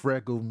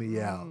 Freckle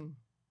me out.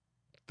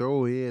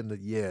 Throw in the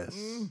yes.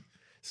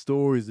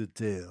 Stories to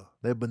tell.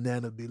 That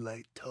banana be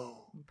like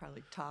toe. You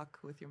probably talk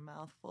with your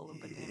mouth full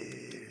of banana.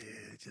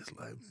 Yeah, just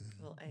like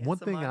ASMR. One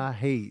thing I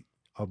hate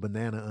are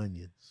banana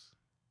onions.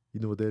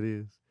 You know what that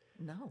is?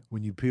 No.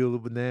 When you peel a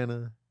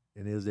banana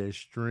and there's that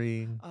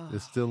string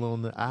that's still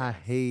on the. I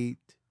hate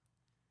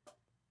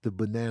the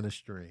banana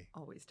string.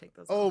 Always take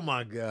those. Oh off.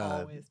 my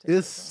God! Always take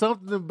There's those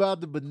something about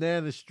the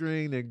banana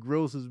string that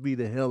grosses me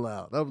the hell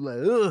out. I'm like,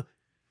 ugh.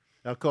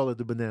 I call it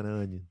the banana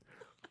onion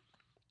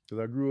because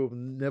I grew up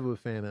never a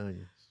fan of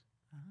onions.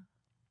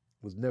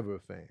 Was never a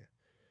fan.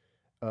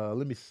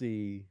 Let me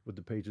see what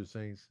the Patriot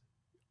Saints.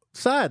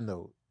 Side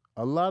note: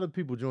 a lot of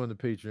people joined the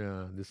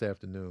Patreon this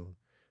afternoon.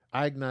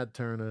 Ike Nat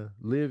Turner,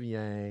 Liv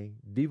Yang,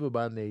 Diva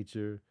by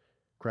Nature,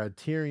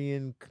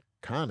 Criterion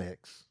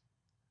Connex,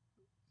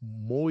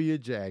 Moya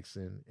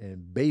Jackson,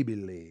 and Baby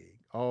Leg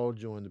all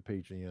joined the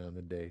Patreon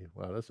today.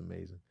 Wow, that's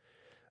amazing.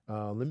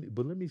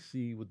 Let me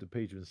see what the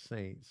Patreon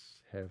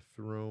Saints have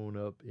thrown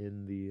up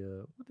in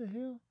the what the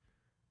hell?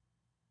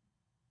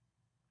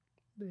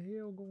 What the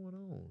hell going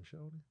on,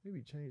 Shawty?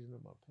 Maybe changing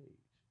up my page.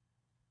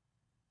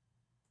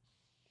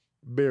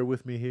 Bear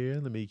with me here.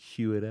 Let me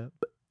cue it up.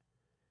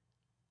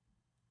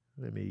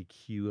 Let me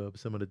cue up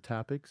some of the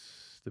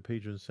topics the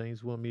Patron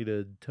Saints want me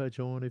to touch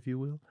on, if you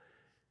will.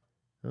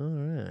 All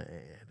right.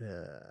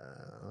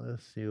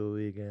 Let's see what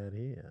we got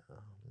here.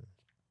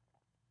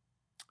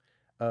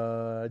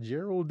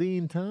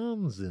 Geraldine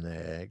Thompson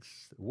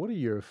asks, what are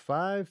your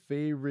 5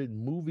 favorite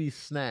movie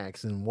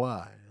snacks and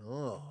why?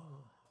 Oh,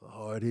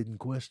 hard-hitting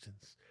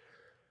questions.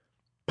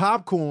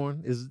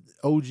 Popcorn is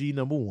OG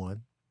number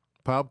 1.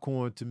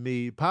 Popcorn, to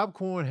me,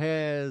 popcorn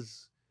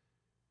has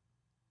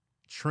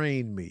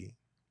trained me.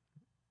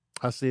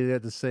 I say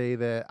that to say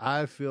that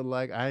I feel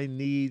like I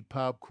need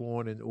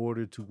popcorn in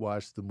order to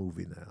watch the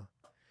movie now.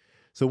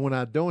 So when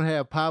I don't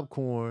have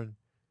popcorn,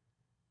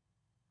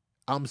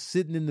 I'm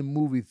sitting in the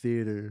movie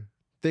theater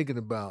thinking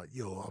about,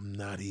 I'm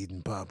not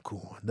eating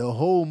popcorn. The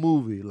whole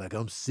movie, like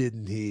I'm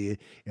sitting here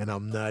and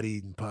I'm not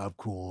eating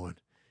popcorn.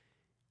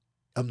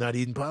 I'm not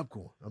eating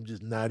popcorn. I'm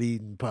just not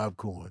eating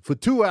popcorn. For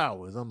 2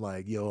 hours, I'm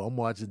like, I'm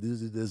watching this.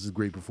 This is a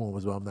great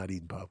performance, but I'm not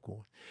eating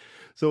popcorn.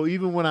 So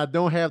even when I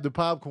don't have the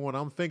popcorn,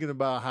 I'm thinking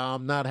about how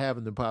I'm not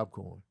having the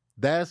popcorn.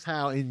 That's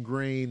how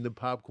ingrained the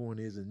popcorn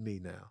is in me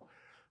now.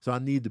 So I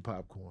need the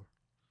popcorn.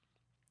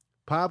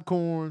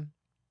 Popcorn.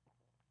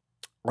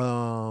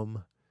 I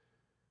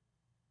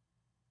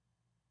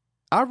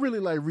really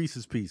like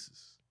Reese's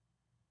Pieces.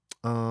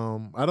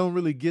 I don't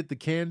really get the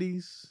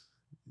candies.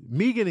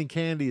 Me getting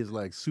candy is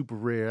like super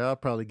rare. I'll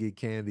probably get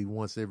candy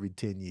once every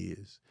 10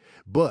 years.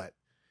 But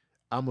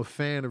I'm a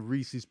fan of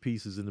Reese's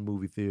Pieces in the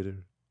movie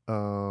theater.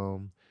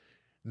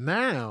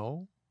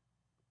 Now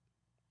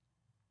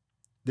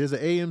there's an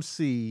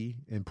AMC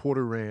in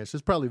Porter Ranch.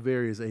 There's probably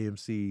various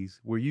AMCs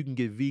where you can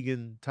get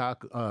vegan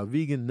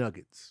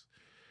nuggets.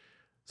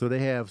 So they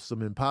have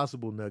some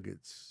Impossible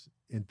nuggets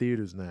in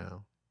theaters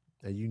now,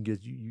 and you can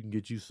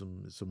get you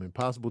some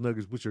Impossible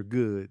nuggets, which are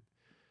good.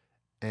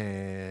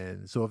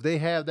 And so if they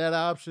have that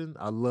option,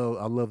 I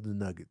love the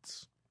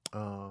nuggets.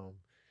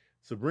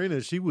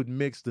 Sabrina, she would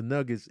mix the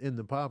nuggets in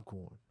the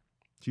popcorn.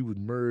 She would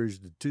merge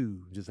the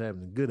two, just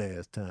having a good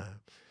ass time.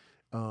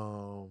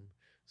 So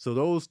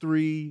those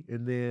 3,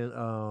 and then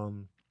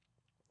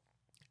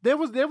there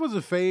was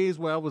a phase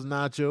where I was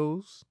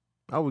nachos.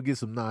 I would get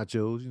some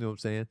nachos, you know what I'm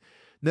saying?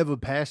 Never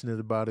passionate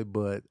about it,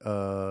 but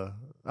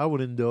I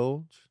would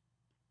indulge,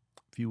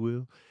 if you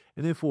will.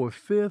 And then for a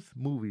 5th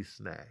movie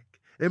snack,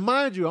 and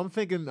mind you, I'm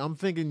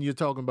thinking you're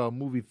talking about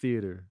movie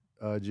theater,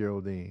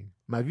 Geraldine.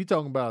 Now, if you're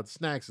talking about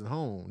snacks at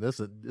home, that's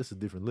a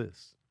different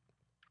list.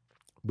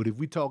 But if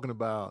we're talking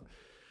about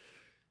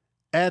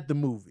at the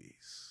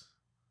movies,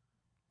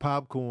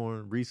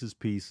 popcorn, Reese's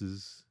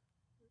Pieces,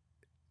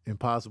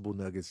 Impossible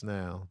Nuggets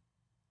now.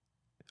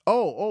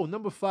 Oh,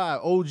 number 5,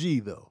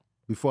 OG though,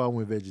 before I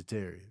went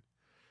vegetarian.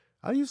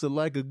 I used to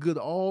like a good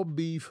all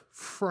beef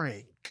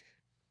Frank.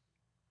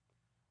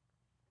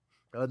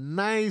 A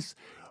nice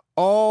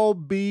all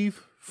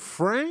beef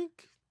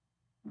Frank.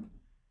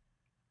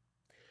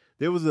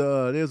 There's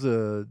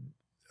a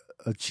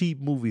a cheap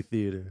movie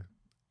theater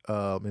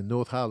in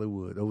North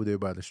Hollywood over there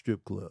by the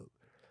strip club.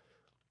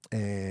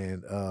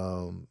 And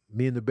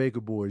me and the Baker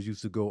Boys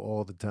used to go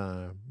all the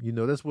time. You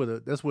know, that's where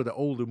the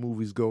older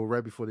movies go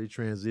right before they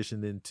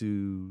transition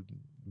into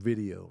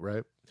video,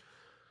 right?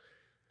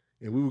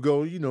 And we would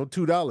go, you know,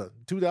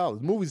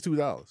 $2. Movies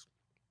 $2.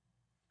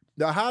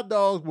 The hot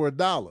dogs were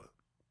 $1.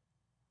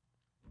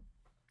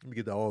 Let me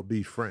get the all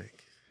beef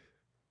Frank.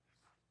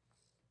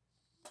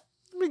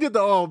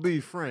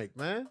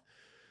 Man.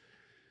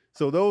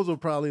 So those are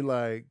probably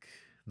like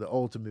the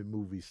ultimate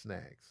movie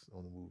snacks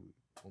on the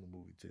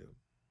movie tip.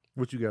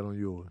 What you got on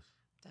yours?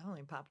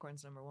 Definitely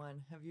popcorn's number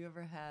one. Have you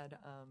ever had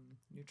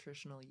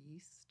nutritional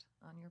yeast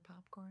on your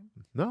popcorn?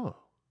 No.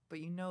 But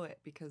you know it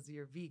because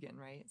you're vegan,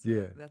 right? So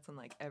yeah. That's in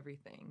like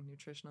everything,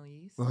 nutritional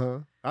yeast.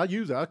 I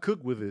use it. I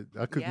cook with it.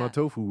 I cook my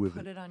tofu with it.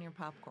 Put it on your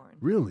popcorn.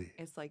 Really?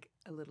 It's like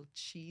a little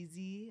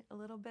cheesy a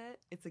little bit.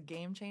 It's a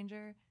game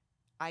changer.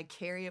 I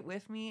carry it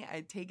with me. I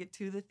take it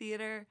to the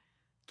theater.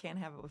 Can't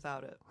have it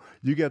without it.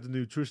 You got the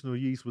nutritional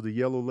yeast with the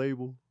yellow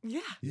label? Yeah.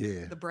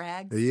 Yeah. The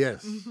Bragg's.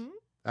 Yes. Mm-hmm.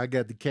 I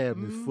got the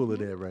cabinet full of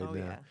that right now.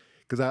 Yeah.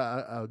 Because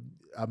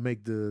I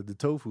make the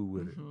tofu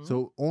with it.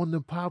 So on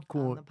the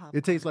popcorn,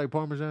 it tastes like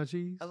Parmesan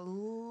cheese? A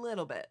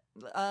little bit.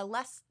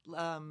 Less.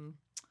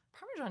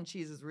 Parmesan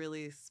cheese is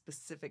really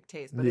specific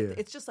taste, but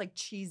it's just like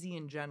cheesy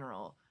in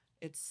general.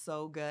 It's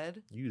so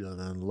good. You done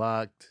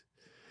unlocked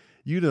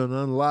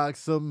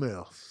something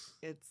else.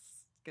 It's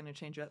going to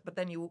change you up. But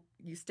then you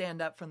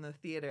stand up from the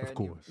theater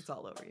and it's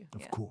all over you.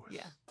 Of course.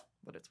 Yeah,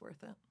 but it's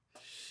worth it.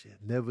 Shit,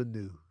 never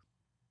knew.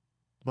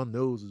 My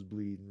nose is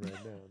bleeding right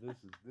now.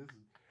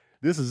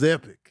 This is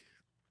epic.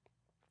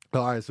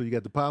 All right, so you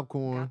got the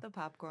popcorn. Got the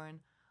popcorn.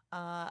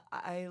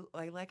 I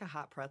like a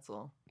hot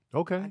pretzel.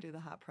 Okay. I do the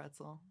hot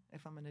pretzel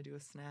if I'm going to do a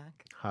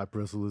snack. Hot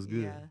pretzel is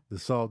good. Yeah.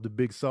 The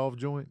big soft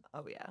joint.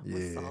 Oh, yeah.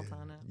 With salt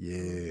on it.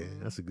 Yeah,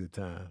 that's a good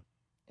time.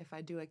 If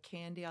I do a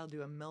candy, I'll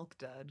do a Milk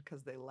Dud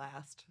because they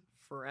last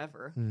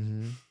forever.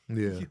 Mm-hmm.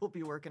 Yeah. You'll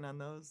be working on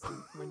those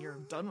when you're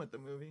done with the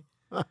movie.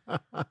 I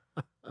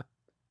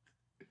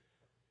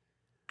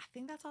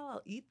think that's all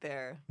I'll eat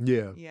there.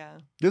 Yeah. Yeah.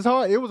 It's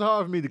hard. It was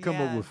hard for me to come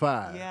up with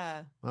 5.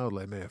 Yeah. I was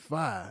like, man,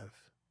 5.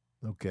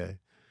 Okay.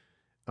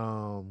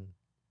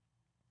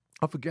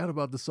 I forgot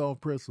about the soft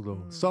pretzel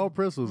though. Soft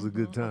pretzel is a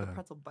good time. Like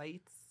pretzel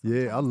bites.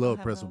 Yeah, I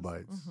love pretzel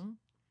bites.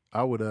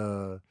 I would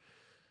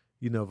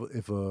you know,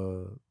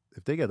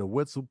 if they got a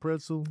Wetzel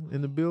pretzel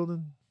in the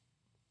building,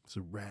 it's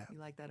a wrap. You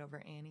like that over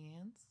Annie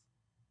Ann's?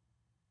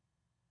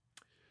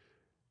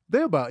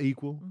 They're about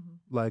equal.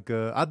 Like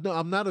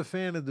I'm not a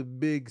fan of the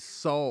big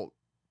salt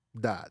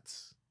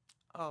dots.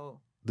 Oh.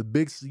 The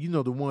big, you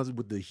know, the ones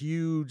with the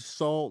huge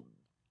salt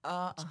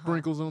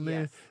sprinkles on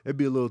there. It'd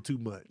be a little too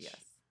much. Yes.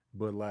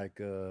 But like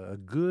a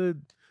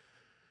good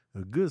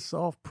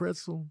soft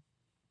pretzel.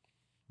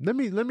 Let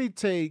me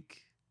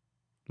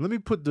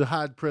put the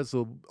hot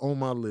pretzel on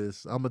my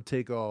list. I'm gonna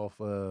take off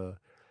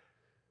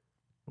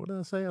what did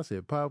I say? I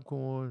said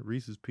popcorn,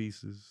 Reese's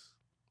Pieces,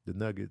 the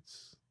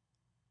nuggets.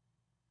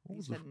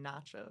 You said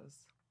nachos.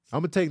 I'm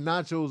gonna take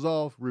nachos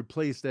off,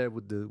 replace that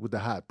with the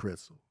hot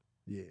pretzel.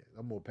 Yeah,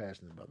 I'm more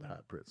passionate about the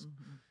hot pretzel.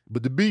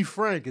 But the beef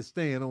Frank is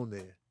staying on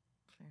there.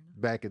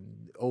 Back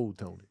in old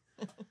Tony.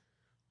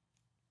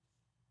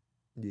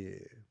 Yeah.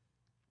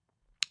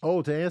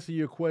 Oh, to answer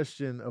your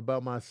question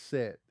about my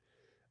set,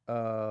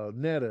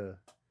 Netta,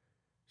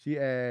 she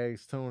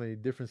asked Tony,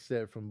 different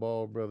set from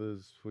Ball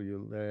Brothers for your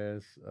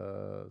last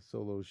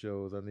solo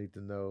shows. I need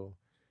to know.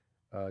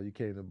 You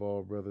came to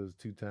Ball Brothers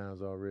 2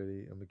 times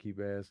already. I'm going to keep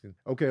asking.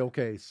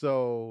 Okay.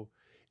 So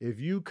if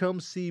you come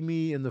see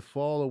me in the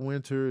fall or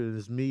winter, and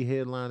it's me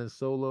headlining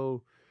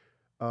solo,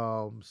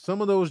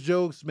 some of those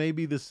jokes may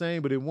be the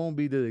same, but it won't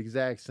be the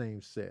exact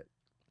same set.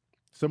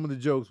 Some of the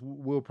jokes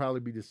will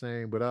probably be the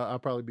same, but I'll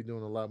probably be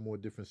doing a lot more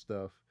different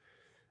stuff.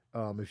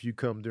 If you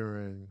come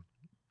during,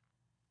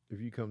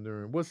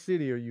 what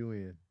city are you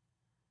in?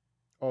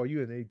 Oh,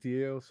 you in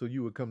ATL, so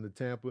you would come to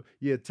Tampa.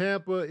 Yeah,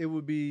 Tampa, it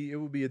would be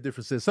a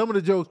different set. Some of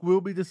the jokes will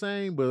be the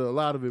same, but a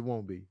lot of it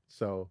won't be.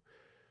 So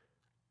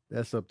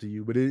that's up to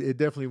you. But it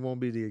definitely won't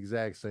be the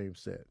exact same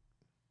set.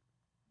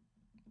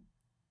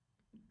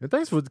 And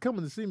thanks for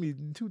coming to see me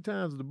 2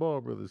 times at the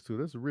Ball Brothers, too.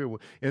 That's a real one.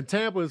 In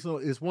Tampa,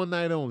 it's one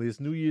night only. It's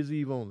New Year's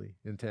Eve only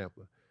in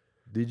Tampa.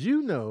 Did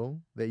you know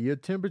that your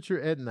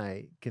temperature at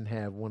night can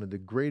have one of the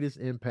greatest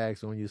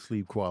impacts on your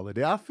sleep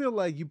quality? I feel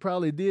like you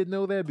probably did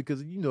know that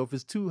because, you know, if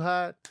it's too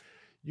hot,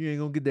 you ain't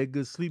going to get that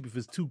good sleep. If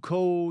it's too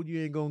cold,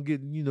 you ain't going to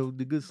get, you know,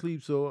 the good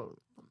sleep. So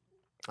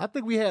I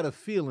think we had a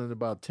feeling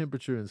about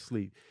temperature and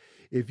sleep.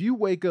 If you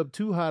wake up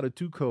too hot or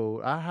too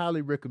cold, I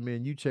highly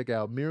recommend you check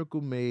out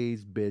Miracle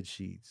Made's bed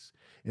sheets.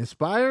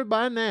 Inspired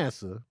by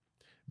NASA,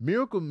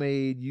 Miracle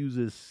Made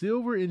uses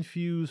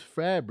silver-infused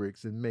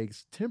fabrics and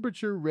makes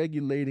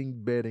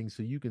temperature-regulating bedding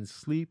so you can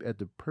sleep at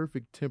the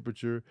perfect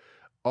temperature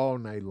all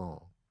night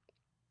long.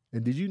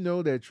 And did you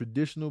know that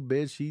traditional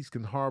bed sheets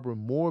can harbor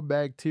more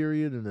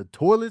bacteria than a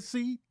toilet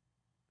seat?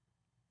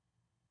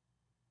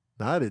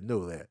 Now, I didn't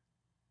know that.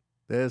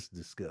 That's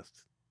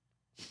disgusting.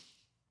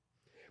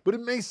 But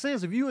it makes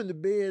sense. If you in the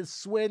bed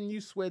sweating,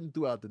 you sweating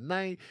throughout the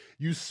night,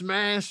 you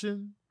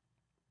smashing.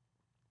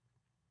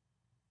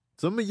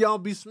 Some of y'all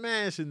be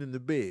smashing in the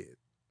bed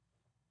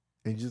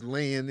and just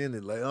laying in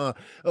it like, oh,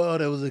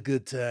 that was a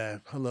good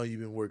time. How long you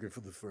been working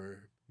for the firm?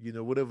 You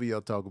know, whatever y'all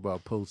talk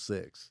about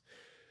post-sex.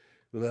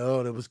 Like,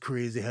 oh, that was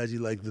crazy. How'd you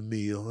like the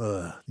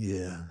meal?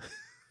 Yeah.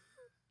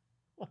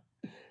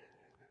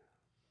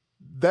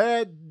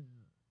 That's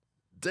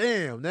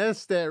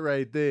that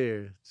right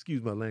there.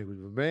 Excuse my language,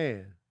 but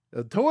man,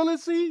 a toilet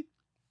seat?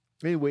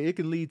 Anyway, it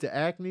can lead to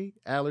acne,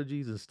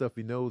 allergies, and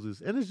stuffy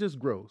noses, and it's just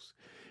gross.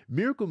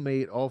 Miracle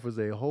Made offers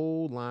a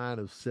whole line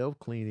of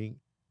self-cleaning,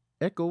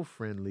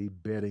 eco-friendly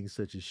bedding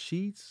such as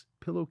sheets,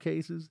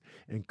 pillowcases,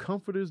 and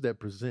comforters that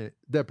prevent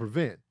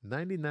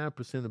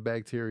 99% of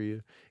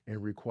bacteria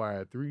and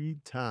require 3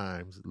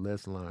 times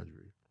less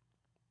laundry.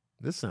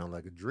 This sounds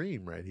like a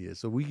dream right here.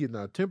 So we getting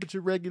our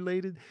temperature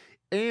regulated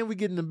and we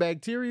getting the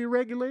bacteria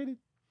regulated.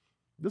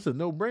 This is a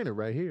no-brainer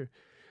right here.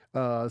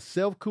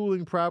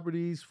 Self-cooling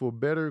properties for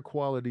better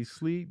quality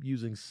sleep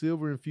using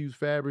silver-infused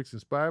fabrics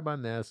inspired by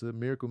NASA.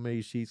 Miracle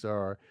Made sheets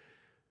are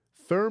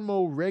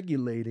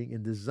thermoregulating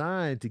and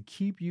designed to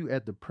keep you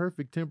at the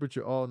perfect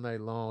temperature all night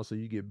long so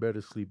you get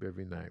better sleep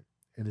every night.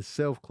 And it's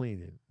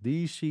self-cleaning.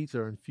 These sheets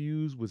are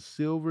infused with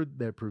silver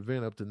that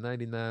prevent up to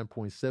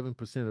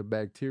 99.7% of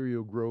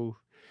bacterial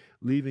growth,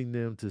 leaving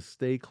them to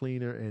stay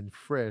cleaner and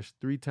fresh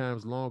 3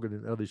 times longer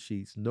than other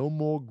sheets. No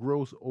more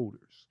gross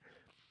odors.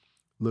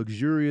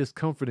 Luxurious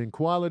comfort and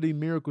quality.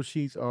 Miracle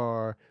sheets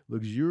are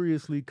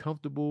luxuriously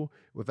comfortable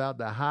without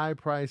the high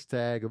price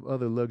tag of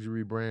other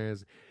luxury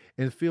brands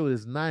and feel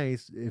as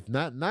nice, if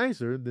not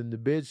nicer, than the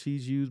bed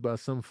sheets used by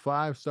some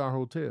 5-star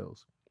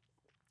hotels.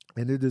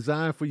 And they're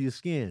designed for your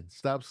skin.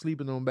 Stop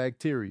sleeping on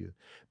bacteria.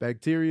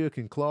 Bacteria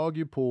can clog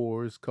your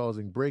pores,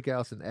 causing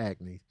breakouts and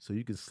acne. So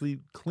you can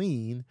sleep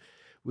clean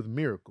with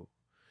Miracle.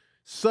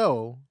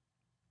 So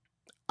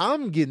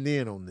I'm getting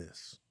in on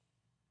this.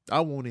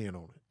 I want in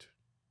on it.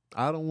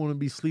 I don't want to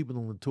be sleeping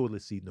on the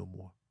toilet seat no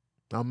more.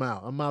 I'm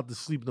out. I'm out to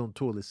sleeping on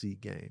toilet seat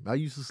game. I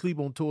used to sleep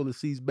on toilet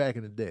seats back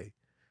in the day.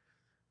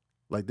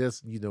 Like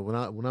that's, you know, when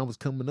I was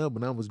coming up,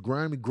 when I was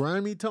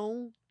grimy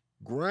tone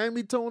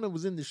that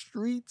was in the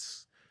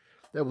streets,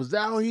 that was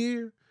out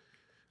here,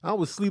 I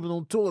was sleeping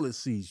on toilet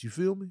seats, you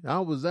feel me? I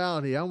was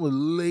out here. I was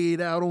laid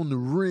out on the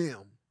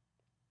rim.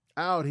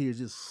 Out here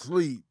just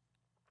sleep.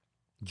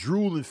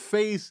 Drooling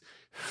face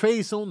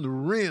on the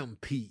rim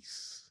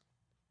piece.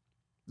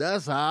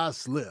 That's how I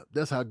slept.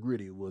 That's how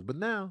gritty it was. But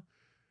now,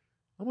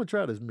 I'm going to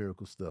try this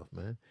Miracle stuff,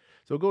 man.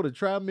 So go to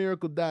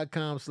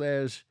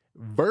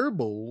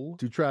trymiracle.com/verbal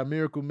to try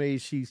Miracle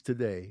Made sheets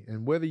today.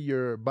 And whether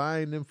you're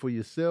buying them for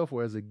yourself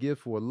or as a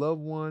gift for a loved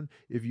one,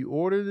 if you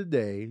order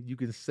today, you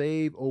can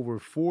save over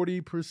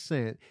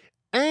 40%.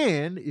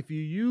 And if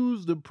you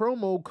use the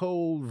promo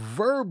code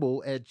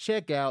VERBAL at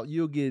checkout,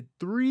 you'll get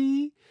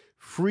 3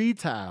 free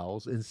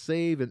towels and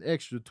save an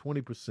extra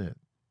 20%.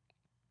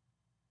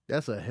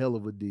 That's a hell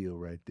of a deal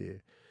right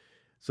there.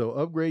 So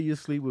upgrade your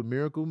sleep with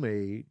Miracle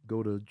Made.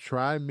 Go to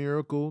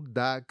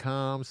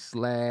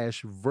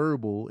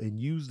trymiracle.com/verbal and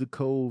use the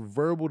code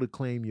VERBAL to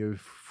claim your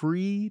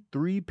free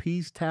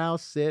 3-piece towel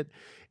set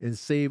and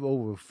save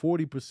over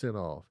 40%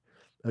 off.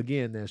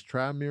 Again, that's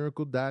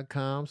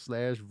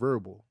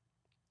trymiracle.com/verbal.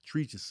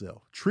 Treat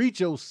yourself. Treat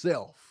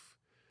yourself.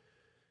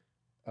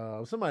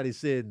 Somebody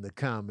said in the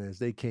comments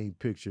they can't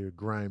picture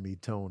grimy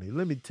Tony.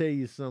 Let me tell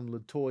you something,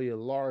 LaToya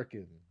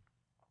Larkin.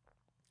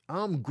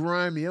 I'm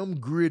grimy. I'm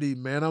gritty,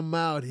 man. I'm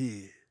out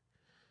here.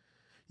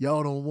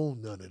 Y'all don't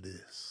want none of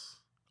this.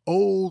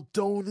 Old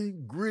Tony,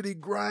 gritty,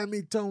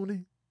 grimy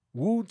Tony,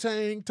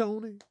 Wu-Tang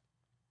Tony.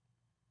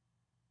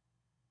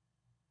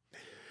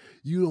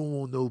 You don't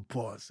want no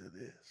parts of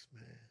this,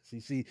 man.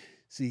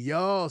 See,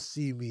 y'all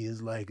see me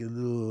as like a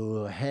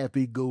little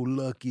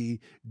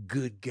happy-go-lucky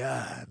good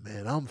guy,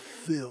 man. I'm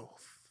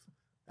filth.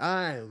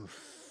 I am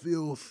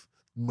filth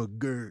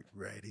McGirt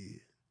right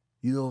here.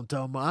 You know what I'm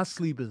talking about? I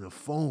sleep in a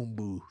phone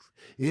booth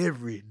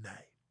every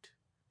night.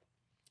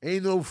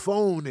 Ain't no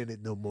phone in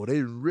it no more. They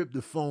done ripped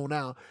the phone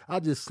out. I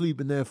just sleep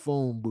in that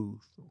phone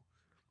booth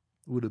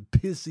with a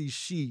pissy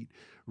sheet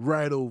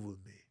right over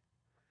me.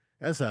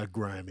 That's how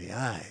grimy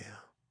I am.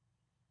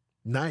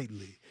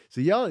 Nightly.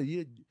 So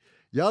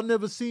y'all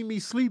never see me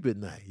sleep at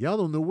night. Y'all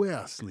don't know where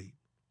I sleep.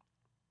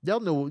 Y'all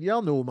know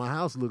what my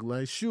house look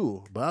like,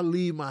 sure. But I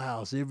leave my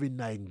house every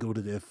night and go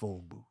to that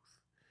phone booth.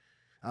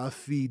 I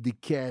feed the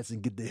cats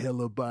and get the hell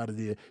up out of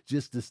there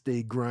just to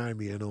stay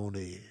grimy and on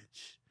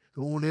edge.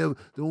 Don't ever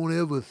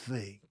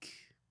think.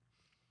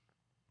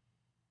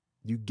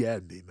 You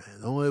got me,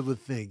 man. Don't ever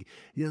think.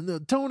 You know,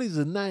 Tony's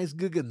a nice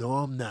good guy. No,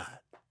 I'm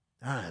not.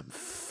 I am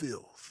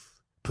filth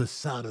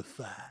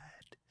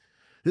personified.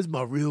 This is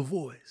my real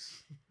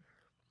voice.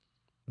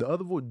 The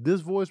other voice, this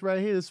voice right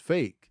here is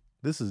fake.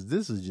 This is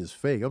just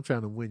fake. I'm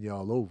trying to win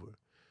y'all over.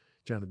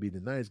 Trying to be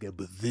the nice guy.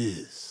 But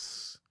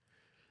this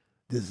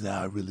is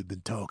how I've really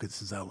been talking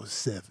since I was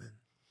 7.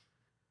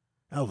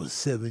 I was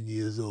 7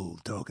 years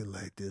old talking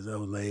like this. I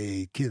was like,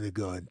 hey,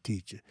 kindergarten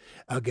teacher,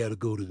 I got to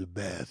go to the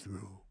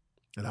bathroom.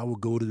 and I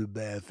would go to the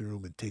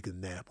bathroom and take a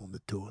nap on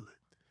the toilet.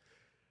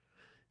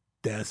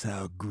 That's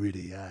how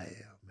gritty I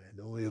am, man.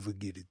 Don't ever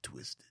get it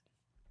twisted.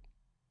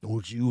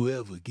 Don't you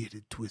ever get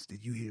it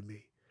twisted. You hear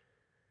me?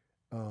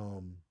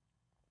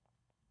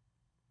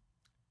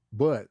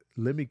 But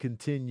let me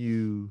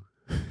continue.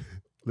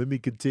 Let me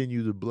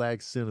continue the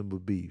black cinema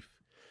beef.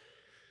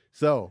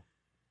 So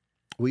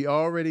we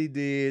already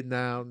did.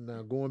 Now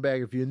going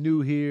back, if you're new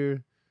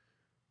here,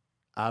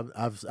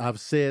 I've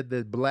said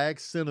that black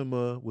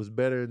cinema was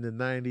better in the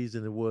 90s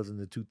than it was in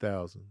the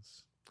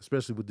 2000s,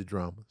 especially with the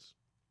dramas.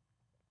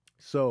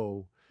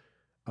 So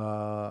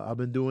I've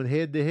been doing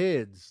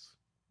head-to-heads.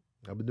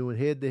 And I've been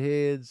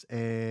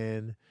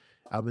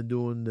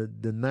doing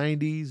the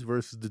 90s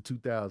versus the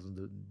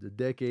 2000s, the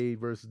decade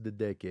versus the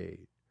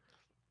decade.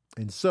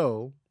 And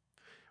so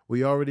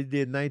we already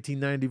did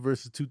 1990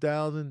 versus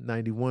 2000,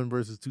 91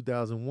 versus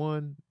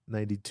 2001,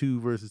 92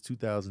 versus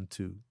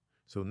 2002.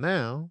 So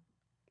now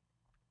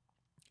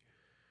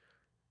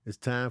it's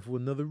time for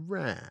another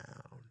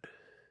round.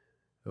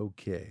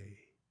 Okay.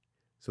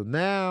 So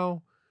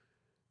now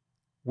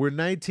we're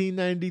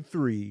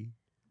 1993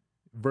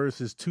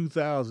 versus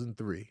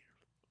 2003.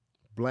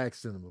 Black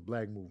cinema,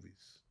 black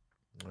movies.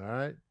 All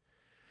right.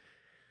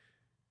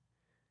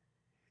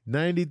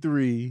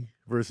 93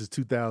 versus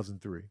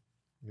 2003.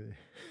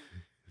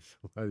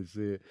 Somebody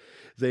said,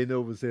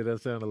 Zaynova said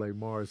that sounded like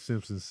Marge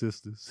Simpson's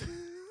sisters.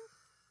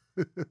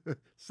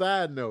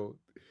 Side note,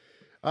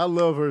 I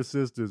love her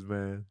sisters,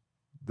 man.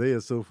 They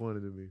are so funny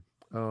to me.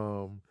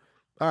 All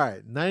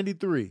right,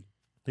 93.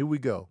 Here we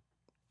go.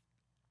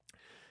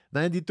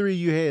 93,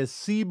 you had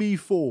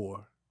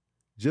CB4,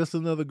 Just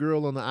Another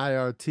Girl on the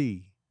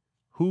IRT,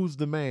 Who's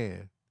the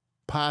Man,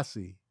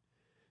 Posse,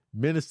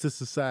 Menace to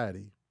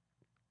Society.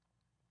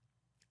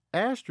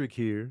 Asterisk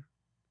here,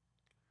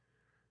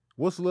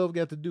 what's love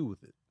got to do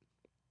with it?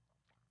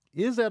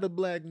 Is that a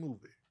black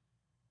movie?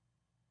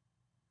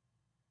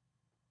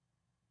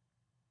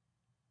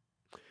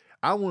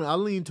 I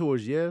lean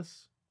towards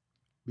yes,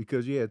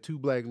 because you had two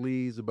black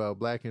leads about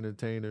black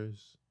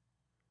entertainers,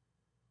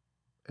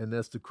 and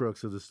that's the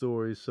crux of the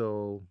story.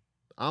 So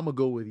I'm gonna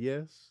go with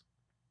yes.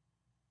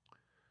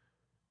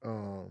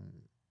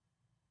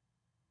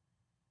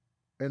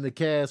 And the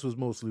cast was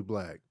mostly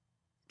black,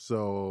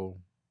 so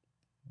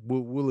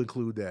we'll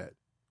include that.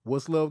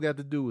 What's love got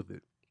to do with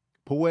it?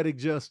 Poetic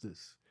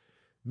Justice,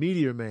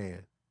 Meteor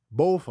Man,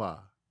 Bofa.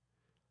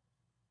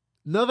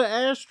 Another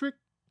asterisk.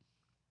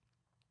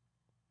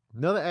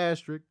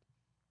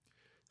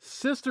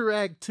 Sister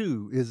Act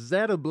 2, is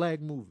that a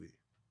black movie?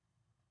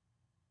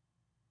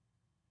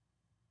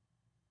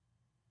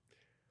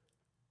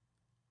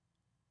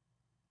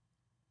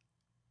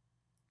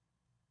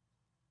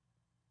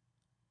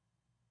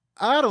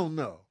 I don't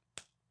know.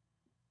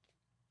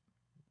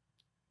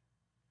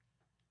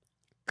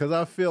 Because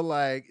I feel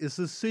like it's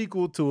a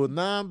sequel to a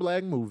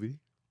non-black movie.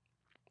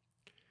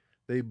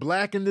 They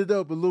blackened it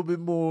up a little bit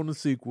more on the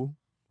sequel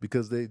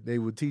because they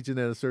were teaching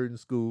at a certain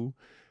school.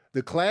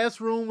 The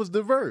classroom was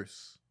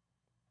diverse.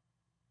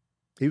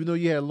 Even though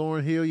you had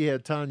Lauryn Hill, you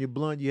had Tanya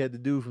Blunt, you had the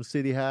dude from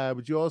City High,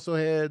 but you also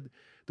had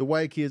the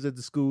white kids at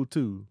the school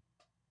too.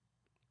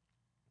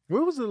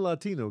 Where was the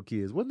Latino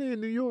kids? Wasn't they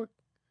in New York?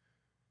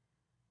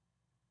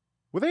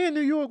 Were they in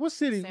New York? What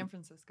city? San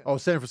Francisco. Oh,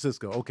 San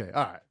Francisco. Okay.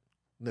 All right.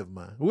 Never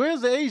mind.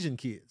 Where's the Asian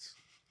kids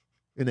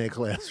in that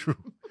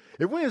classroom?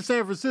 If we're in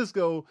San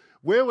Francisco,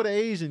 where were the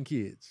Asian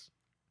kids?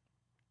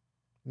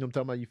 You know what I'm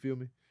talking about? You feel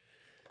me?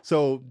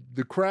 So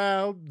the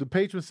crowd, the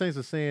patron saints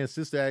are saying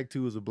Sister Act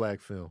 2 is a black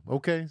film.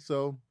 Okay,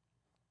 so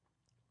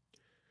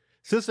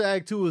Sister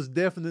Act 2 is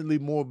definitely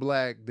more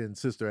black than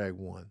Sister Act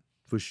 1,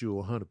 for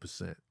sure,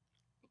 100%.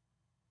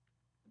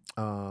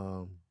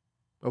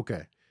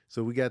 Okay,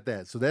 so we got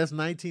that. So that's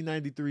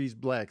 1993's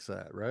black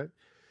side, right?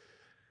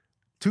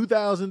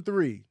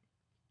 2003,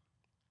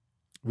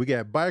 we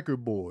got Biker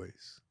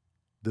Boys,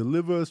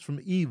 Deliver Us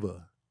from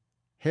Eva,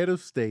 Head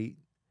of State,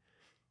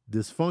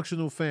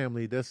 Dysfunctional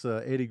Family. That's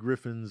Eddie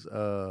Griffin's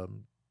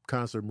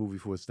concert movie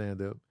for a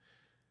stand-up.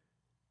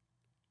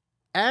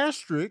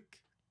 Asterisk,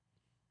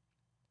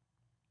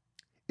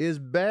 is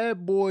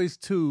Bad Boys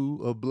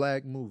 2 a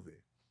black movie?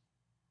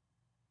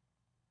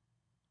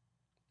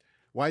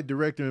 White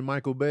director and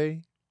Michael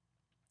Bay.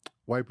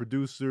 White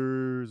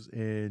producers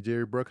and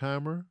Jerry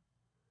Bruckheimer.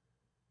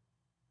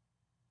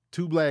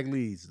 Two black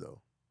leads,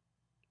 though.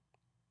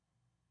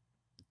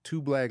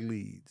 Two black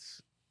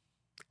leads.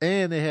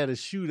 And they had a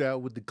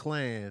shootout with the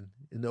Klan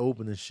in the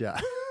opening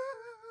shot.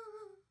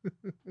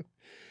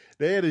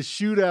 They had a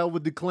shootout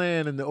with the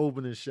Klan in the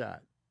opening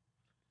shot.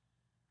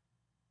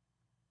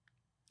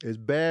 Is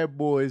Bad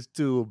Boys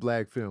 2 a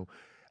black film?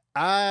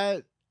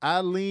 I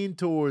lean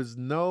towards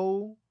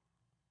no,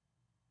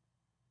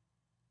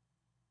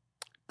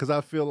 because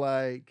I feel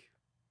like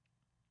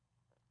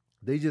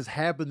they just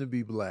happen to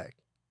be black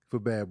for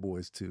Bad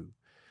Boys 2.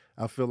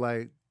 I feel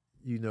like,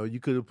 you know, you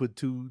could have put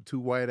two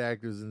white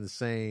actors in the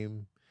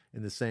same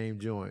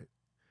joint,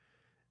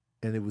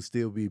 and it would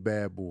still be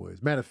Bad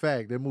Boys. Matter of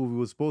fact, that movie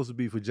was supposed to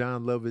be for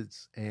John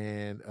Lovitz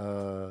and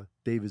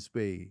David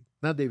Spade.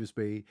 Not David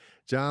Spade.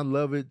 Jon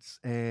Lovitz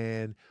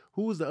and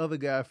who was the other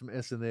guy from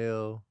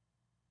SNL?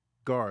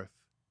 Garth.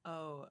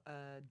 Oh,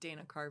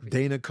 Dana Carvey.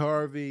 Dana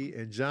Carvey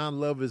and Jon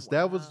Lovitz. Wow.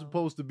 That was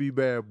supposed to be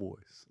Bad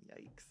Boys.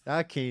 Yikes.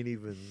 I can't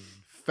even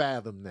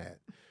fathom that.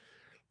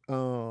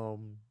 I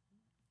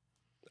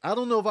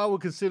don't know if I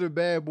would consider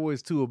Bad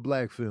Boys 2 a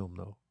black film,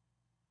 though.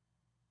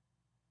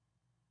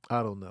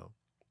 I don't know.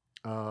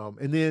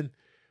 And then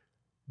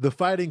The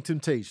Fighting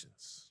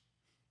Temptations.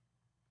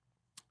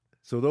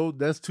 So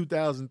that's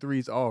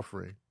 2003's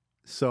offering.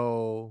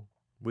 So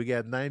we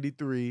got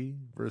 93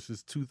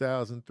 versus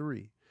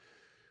 2003.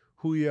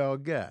 Who y'all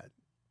got?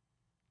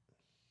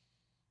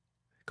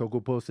 Coco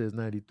Post says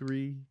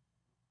 93.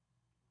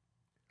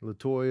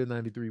 LaToya,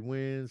 93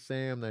 wins.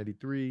 Sam,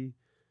 93.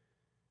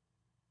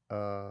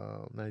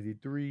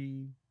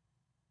 93.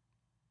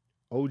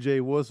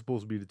 OJ was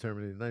supposed to be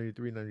determined.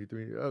 93.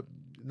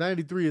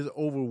 93 is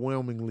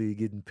overwhelmingly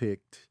getting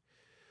picked.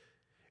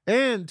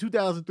 And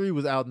 2003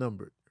 was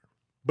outnumbered.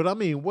 But I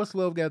mean, what's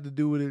love got to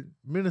do with it?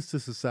 Menace to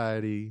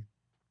Society.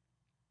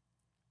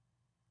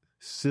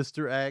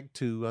 Sister Act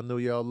 2. I know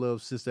y'all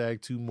love Sister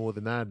Act 2 more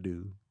than I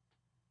do.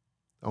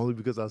 Only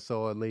because I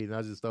saw it late and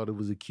I just thought it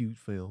was a cute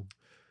film.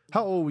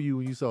 How old were you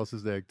when you saw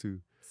Sister Act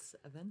 2?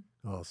 7.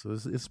 Oh, so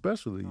it's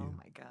special to you. Oh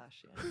my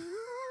gosh,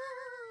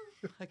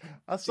 yeah.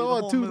 I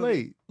saw it too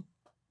late.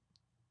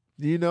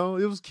 You know,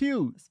 it was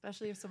cute.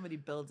 Especially if somebody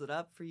builds it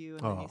up for you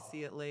and then you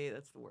see it late.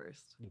 That's the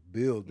worst.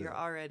 You're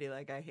already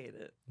like, I hate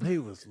it. They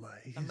was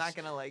like, I'm not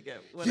going to like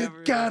it. Whatever.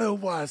 You gotta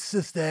watch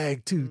Sister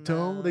Act 2,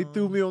 Tone. No. They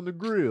threw me on the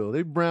grill.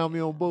 They browned me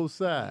on both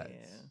sides.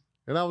 Yeah.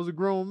 And I was a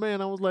grown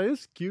man. I was like,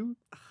 it's cute.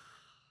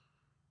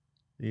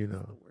 You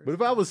know. But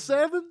if I was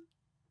 7,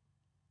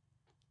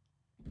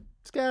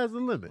 sky's the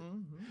limit.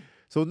 Mm-hmm.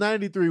 So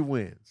 93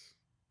 wins.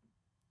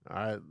 All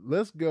right,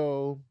 let's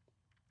go.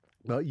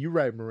 No, you're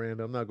right,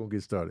 Miranda. I'm not going to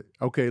get started.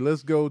 Okay,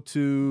 let's go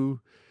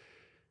to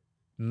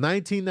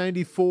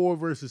 1994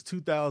 versus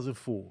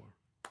 2004.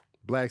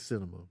 Black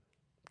cinema.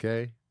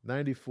 Okay,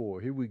 94.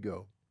 Here we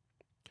go.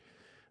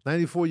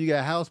 94, you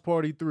got House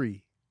Party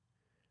 3,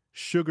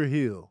 Sugar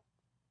Hill,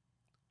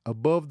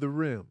 Above the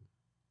Rim,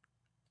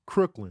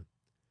 Crooklyn,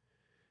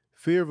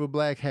 Fear of a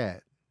Black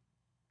Hat,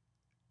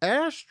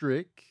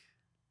 Asterisk,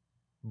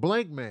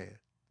 Blank Man.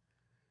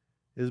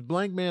 Is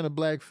Blank Man a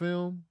black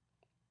film?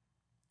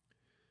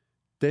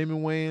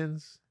 Damon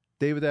Wayans,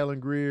 David Alan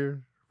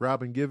Grier,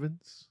 Robin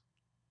Givens,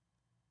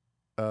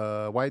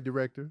 white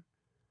director.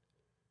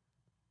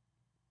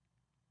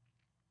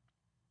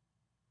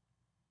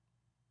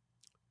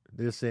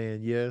 They're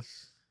saying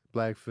yes,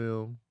 black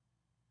film.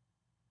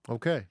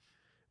 Okay.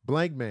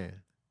 Blank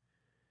Man.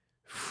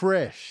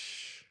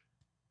 Fresh.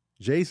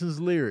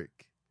 Jason's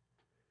Lyric.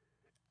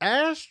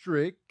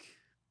 Asterisk.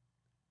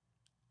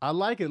 I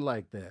like it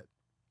like that.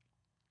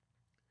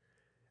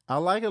 I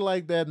like it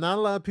like that. Not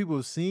a lot of people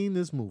have seen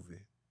this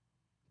movie.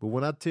 But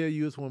when I tell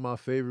you it's one of my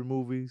favorite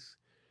movies,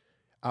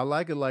 I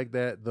like it like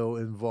that, though,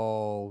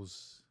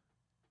 involves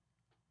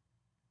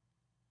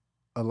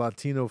a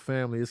Latino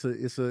family. It's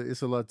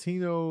a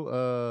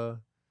Latino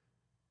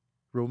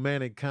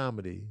romantic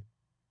comedy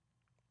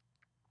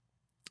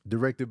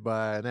directed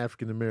by an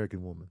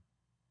African-American woman.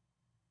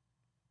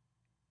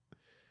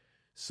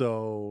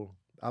 So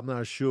I'm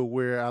not sure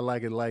where I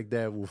like it like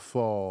that will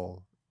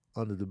fall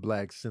under the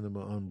black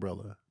cinema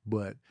umbrella.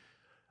 But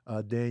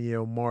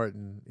Danielle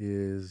Martin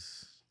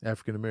is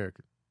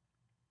African-American.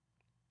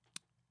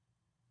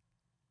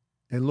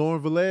 And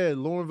Lauren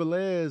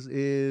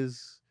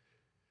Velez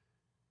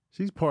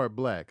she's part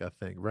black, I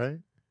think, right?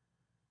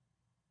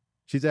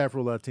 She's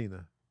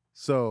Afro-Latina.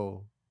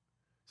 So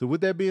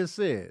with that being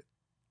said,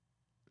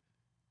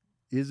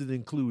 is it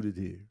included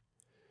here?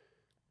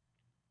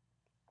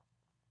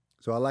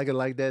 So I like it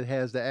like that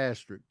has the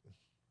asterisk.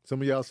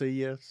 Some of y'all say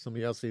yes, some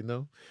of y'all say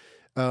no.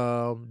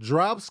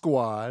 Drop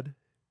Squad,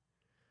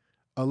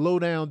 A Low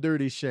Down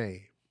Dirty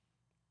Shame.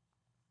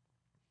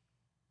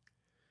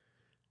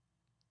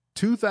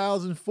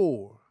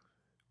 2004,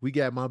 we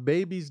got My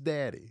Baby's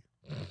Daddy.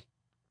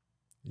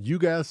 You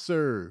Got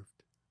Served.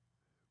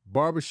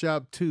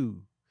 Barbershop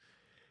 2.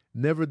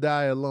 Never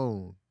Die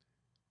Alone.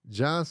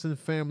 Johnson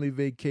Family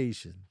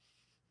Vacation.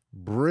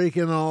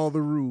 Breaking All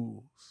the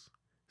Rules.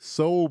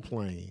 Soul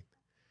Plane.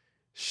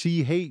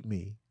 She Hate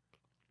Me.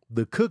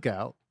 The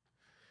Cookout.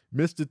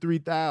 Mr.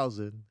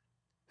 3000,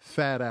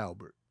 Fat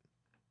Albert.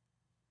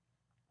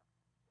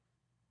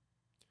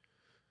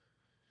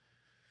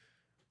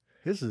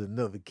 This is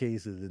another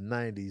case of the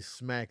 90s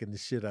smacking the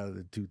shit out of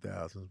the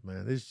 2000s,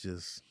 man. It's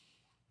just...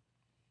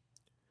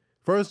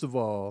 First of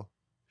all,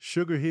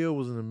 Sugar Hill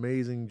was an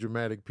amazing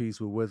dramatic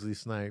piece with Wesley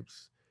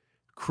Snipes.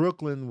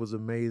 Crooklyn was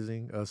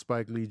amazing,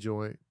 Spike Lee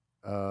joint.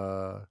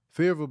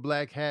 Fear of a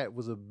Black Hat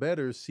was a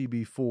better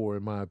CB4,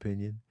 in my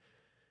opinion.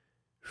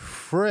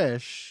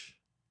 Fresh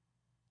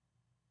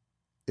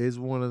is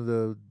one of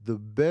the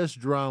best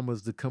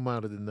dramas to come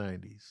out of the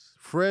 90s.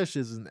 Fresh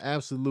is an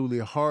absolutely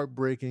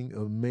heartbreaking,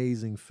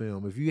 amazing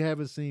film. If you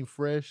haven't seen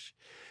Fresh,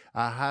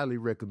 I highly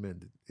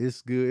recommend it.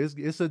 It's good.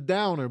 It's a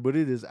downer, but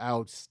it is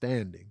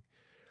outstanding.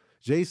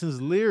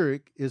 Jason's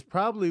Lyric is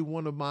probably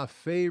one of my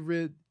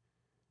favorite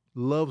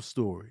love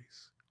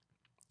stories.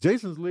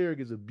 Jason's Lyric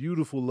is a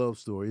beautiful love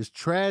story. It's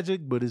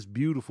tragic, but it's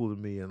beautiful to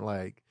me. And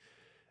like,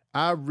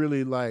 I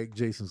really like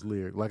Jason's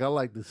Lyric. Like, I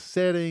like the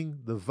setting,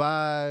 the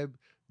vibe,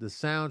 the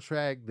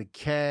soundtrack, the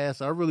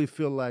cast. I really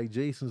feel like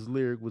Jason's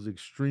Lyric was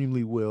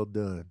extremely well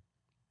done.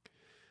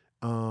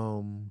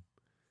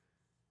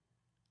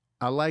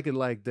 I like it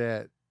like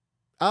that.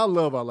 I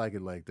like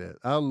it like that.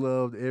 I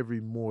loved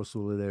every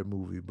morsel of that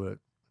movie,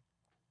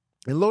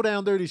 and Low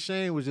Down Dirty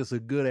Shame was just a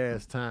good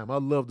ass time. I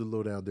love the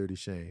Low Down Dirty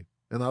Shame.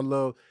 And I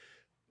love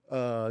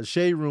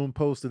Shade Room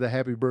posted a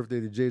happy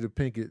birthday to Jada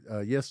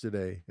Pinkett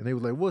yesterday. And they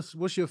were like,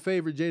 what's your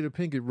favorite Jada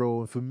Pinkett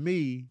role? And for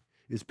me,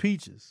 it's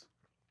Peaches.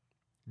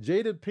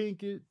 Jada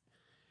Pinkett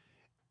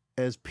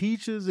as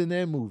Peaches in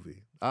that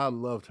movie. I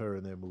loved her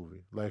in that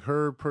movie. Like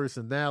her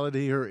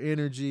personality, her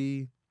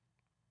energy.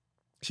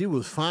 She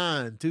was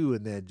fine too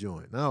in that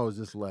joint. And I was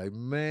just like,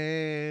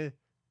 man,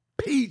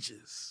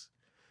 Peaches.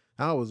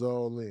 I was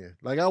all in.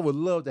 Like, I would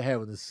love to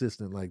have an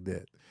assistant like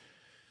that.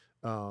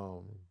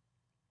 So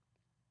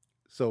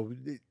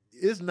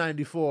it's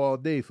 94 all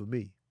day for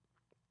me.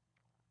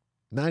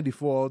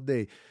 94 all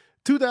day.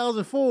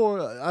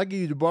 2004, I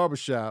give you The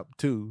Barbershop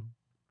too.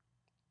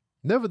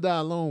 Never Die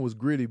Alone was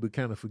gritty but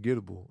kind of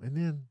forgettable. And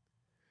then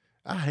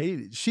I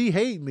hated She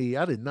Hate Me.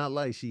 I did not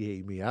like She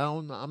Hate Me.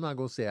 I'm not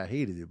gonna say I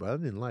hated it, but I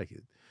didn't like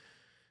it.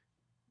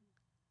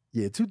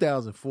 Yeah,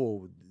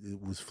 2004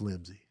 it was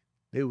flimsy.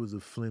 It was a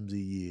flimsy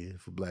year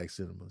for black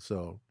cinema.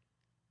 So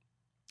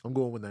I'm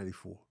going with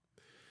 94.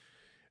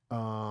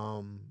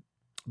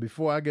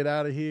 Before I get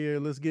out of here,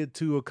 let's get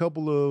to a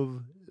couple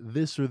of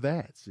this or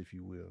that's, if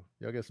you will.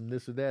 Y'all got some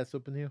this or that's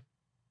up in here?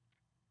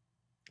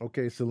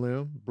 Okay,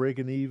 Salim,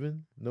 breaking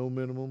even, no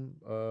minimum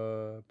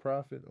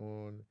profit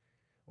on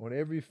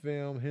every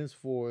film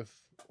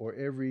henceforth or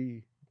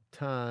every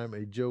time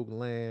a joke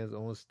lands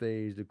on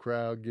stage, the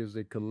crowd gives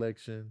a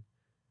collection.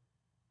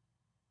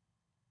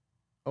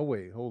 Oh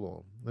wait, hold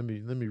on. Let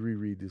me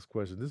reread this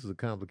question. This is a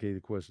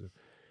complicated question.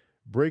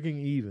 Breaking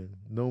even,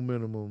 no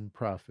minimum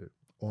profit.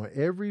 On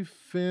every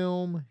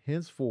film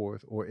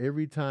henceforth or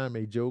every time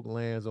a joke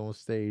lands on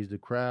stage, the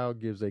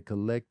crowd gives a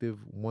collective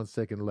 1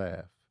 second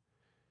laugh.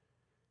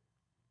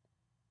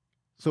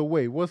 So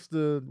wait, what's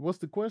the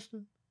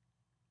question?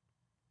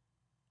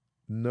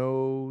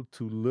 No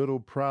to little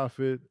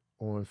profit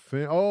on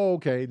film. Oh,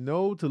 okay.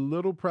 No to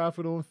little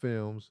profit on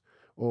films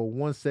or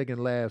 1 second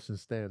laughs in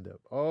stand-up.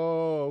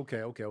 Oh,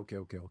 okay.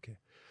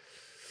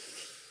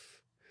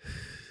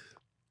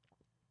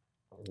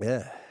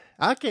 Yeah.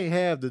 I can't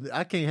have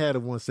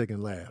the 1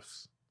 second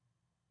laughs.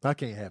 I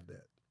can't have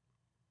that.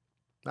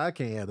 I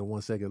can't have the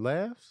 1 second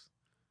laughs.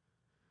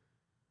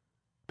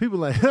 People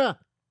like, huh?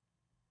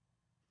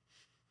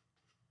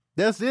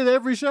 That's it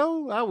every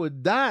show? I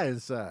would die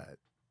inside.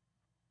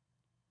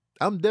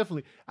 I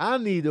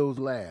need those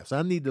laughs.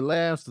 I need the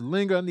laughs to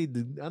linger. I need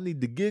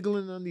the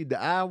giggling. I need the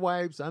eye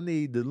wipes. I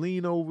need the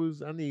lean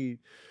overs. I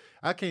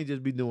can't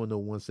just be doing no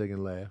 1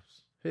 second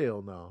laughs.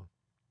 Hell no.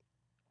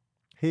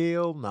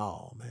 Hell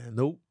no, man.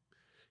 Nope.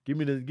 Give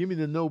me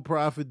the no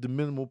profit, the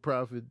minimal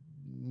profit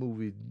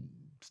movie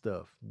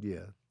stuff.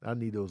 Yeah. I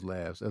need those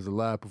laughs as a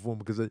live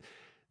performer because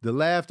the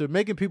laughter,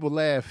 making people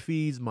laugh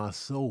feeds my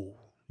soul.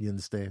 You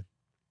understand?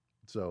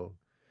 So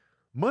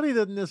money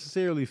doesn't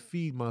necessarily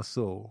feed my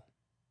soul.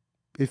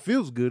 It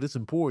feels good. It's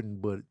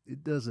important, but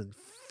it doesn't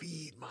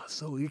feed my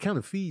soul. It kind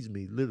of feeds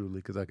me literally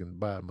because I can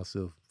buy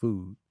myself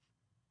food.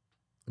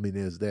 I mean,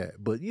 there's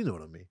that, but you know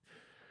what I mean.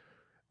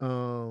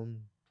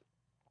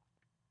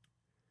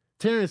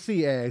 Terrence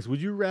C. asks,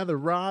 would you rather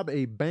rob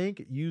a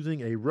bank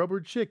using a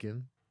rubber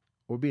chicken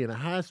or be in a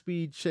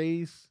high-speed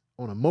chase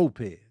on a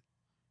moped?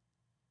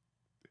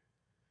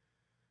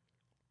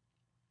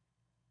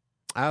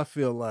 I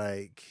feel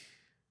like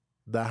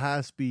the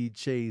high-speed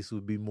chase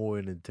would be more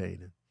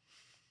entertaining.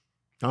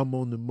 I'm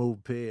on the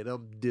moped.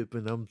 I'm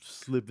dipping. I'm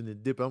slipping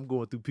and dipping. I'm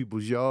going through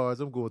people's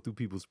yards. I'm going through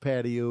people's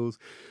patios.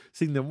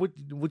 See, now,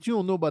 what you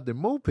don't know about the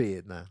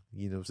moped now,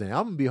 you know what I'm saying?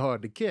 I'm going to be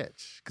hard to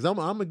catch because I'm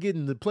going to get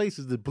into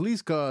places the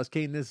police cars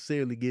can't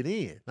necessarily get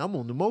in. I'm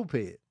on the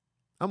moped.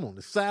 I'm on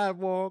the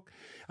sidewalk.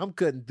 I'm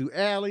cutting through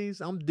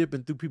alleys. I'm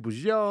dipping through people's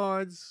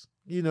yards.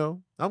 You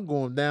know, I'm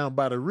going down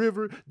by the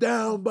river.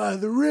 Down by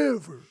the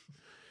river.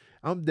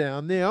 I'm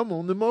down there. I'm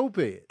on the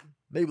moped.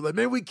 They were like,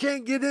 man, we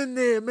can't get in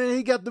there, man.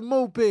 He got the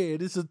moped.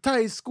 It's a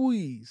tight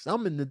squeeze.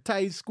 I'm in the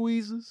tight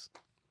squeezes.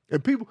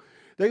 And people,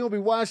 they're going to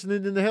be watching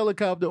it in the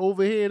helicopter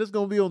overhead. It's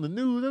going to be on the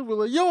news. They're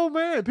like, yo,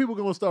 man. People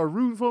going to start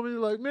rooting for me. They're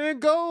like, man,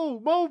 go.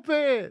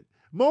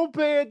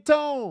 Moped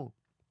tone.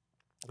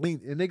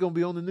 And they're going to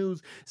be on the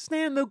news.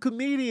 Stand-up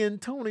comedian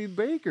Tony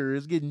Baker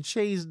is getting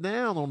chased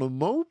down on a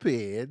moped.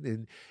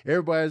 And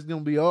everybody's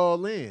going to be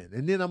all in.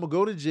 And then I'm going to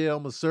go to jail.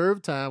 I'm going to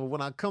serve time. And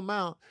when I come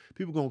out,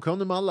 people going to come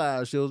to my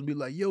live shows and be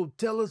like, yo,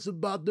 tell us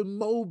about the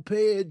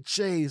moped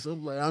chase.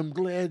 I'm like, I'm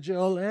glad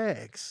y'all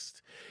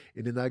asked.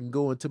 And then I can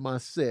go into my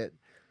set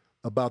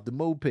about the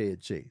moped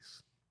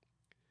chase.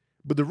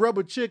 But the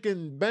rubber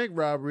chicken bank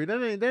robbery,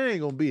 that ain't going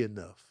to be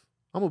enough.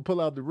 I'm going to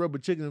pull out the rubber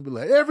chicken and be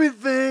like,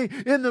 everything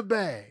in the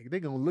bag. They're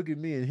going to look at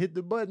me and hit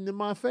the button in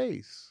my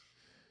face.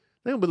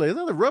 They're going to be like, is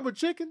that a rubber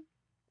chicken?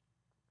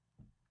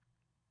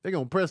 They're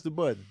going to press the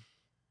button.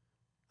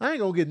 I ain't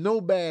going to get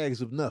no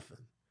bags of nothing.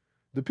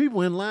 The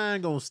people in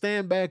line going to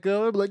stand back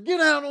up and be like,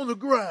 get out on the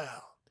ground.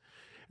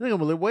 And they're going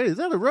to be like, wait, is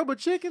that a rubber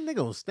chicken? They're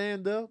going to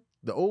stand up.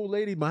 The old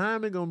lady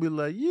behind me going to be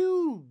like,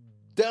 you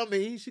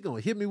dummy. She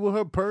going to hit me with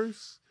her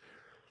purse.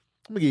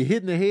 I'm going to get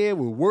hit in the head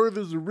with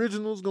Werther's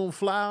Originals going to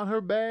fly out her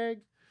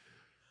bag.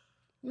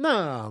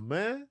 Nah,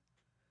 man.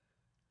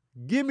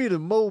 Give me the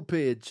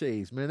moped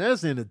chase, man.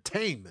 That's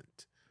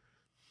entertainment.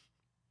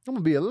 I'm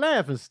going to be a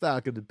laughing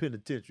stock in the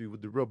penitentiary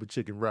with the rubber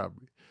chicken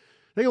robbery.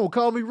 They going to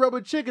call me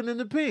rubber chicken in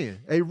the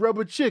pen. Hey,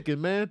 rubber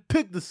chicken, man,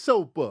 pick the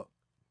soap up.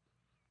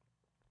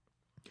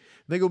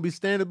 They going to be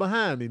standing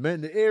behind me,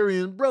 man. The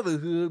Aryan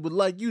Brotherhood would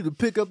like you to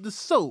pick up the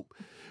soap.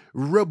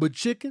 Rubber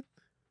chicken,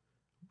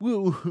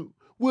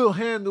 we'll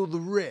handle the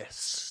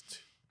rest.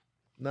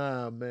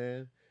 Nah,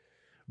 man.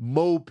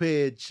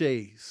 Moped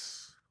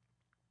chase.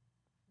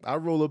 I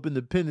roll up in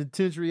the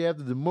penitentiary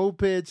after the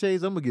moped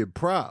chase. I'm gonna get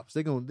props.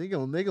 They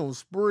gonna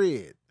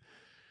spread.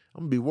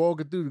 I'm gonna be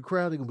walking through the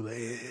crowd. They're gonna be like,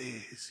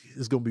 hey,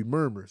 it's gonna be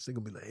murmurs. They're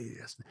gonna be like, hey,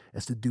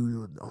 that's the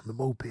dude on the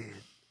moped.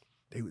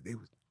 They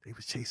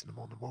was chasing him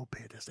on the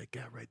moped. That's that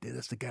guy right there.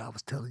 That's the guy I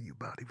was telling you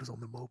about. He was on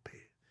the moped.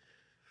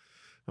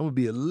 I'm gonna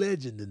be a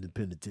legend in the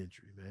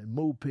penitentiary, man.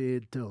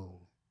 Moped tone.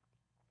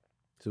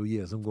 So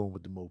yes, I'm going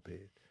with the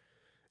moped.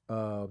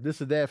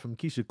 This or that from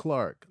Keisha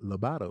Clark,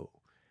 Lobato.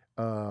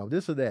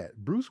 This or that,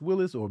 Bruce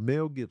Willis or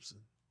Mel Gibson.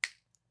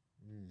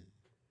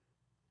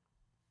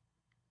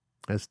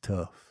 That's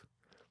tough.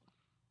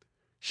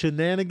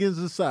 Shenanigans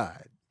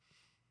aside,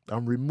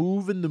 I'm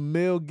removing the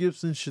Mel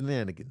Gibson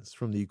shenanigans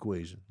from the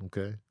equation,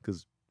 okay?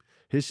 Because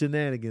his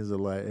shenanigans are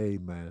like, hey,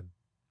 man.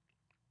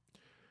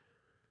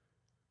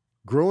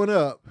 Growing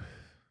up,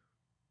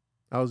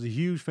 I was a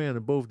huge fan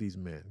of both these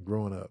men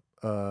growing up.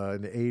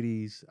 In the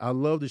 80s, I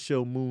loved the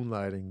show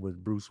Moonlighting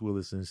with Bruce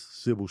Willis and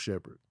Sybil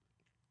Shepherd.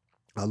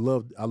 I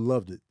loved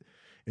it.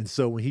 And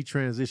so when he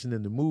transitioned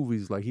into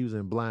movies, like he was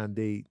in Blind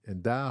Date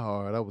and Die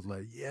Hard, I was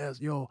like,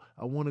 yes,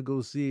 I want to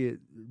go see it.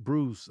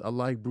 Bruce, I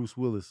like Bruce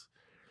Willis.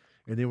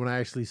 And then when I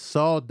actually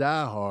saw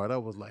Die Hard, I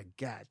was like,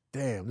 God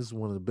damn, this is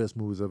one of the best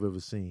movies I've ever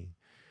seen.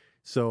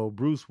 So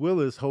Bruce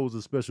Willis holds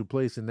a special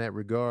place in that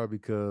regard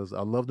because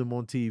I loved him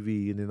on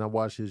TV, and then I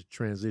watched his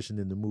transition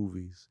into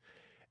movies.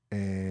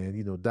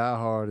 And, Die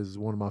Hard is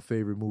one of my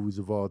favorite movies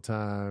of all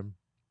time.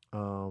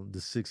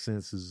 The Sixth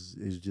Sense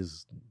is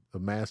just a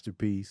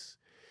masterpiece.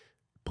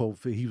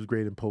 He was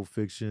great in Pulp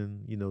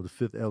Fiction. The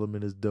Fifth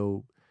Element is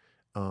dope.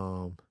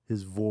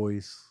 His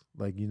voice,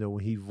 like, when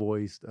he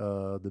voiced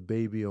the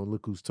baby on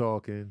Look Who's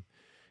Talking,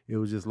 it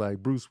was just like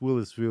Bruce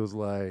Willis feels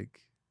like,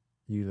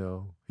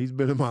 he's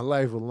been in my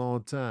life a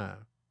long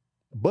time.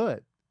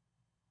 But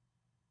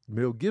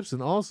Mel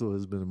Gibson also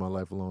has been in my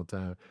life a long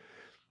time.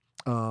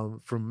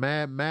 From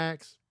Mad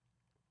Max.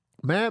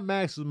 Mad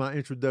Max was my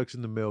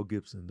introduction to Mel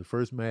Gibson, the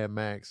first Mad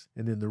Max.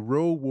 And then The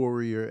Road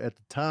Warrior, at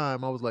the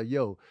time, I was like,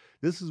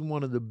 this is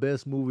one of the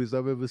best movies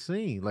I've ever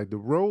seen. Like, The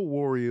Road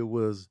Warrior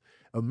was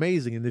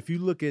amazing. And if you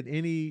look at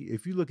any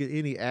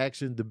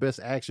action, the best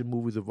action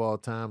movies of all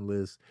time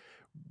list,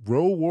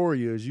 Road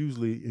Warrior is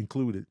usually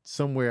included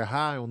somewhere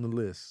high on the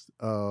list.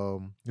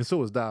 And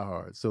so is Die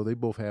Hard. So they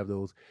both have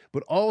those.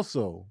 But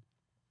also,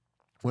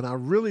 when I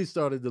really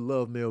started to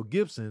love Mel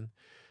Gibson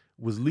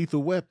was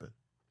Lethal Weapon.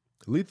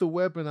 Lethal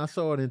Weapon, I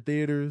saw it in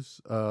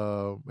theaters.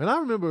 And I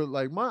remember,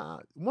 like,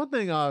 one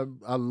thing I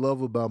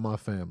love about my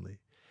family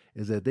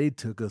is that they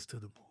took us to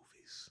the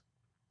movies.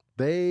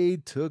 They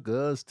took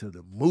us to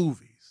the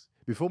movies.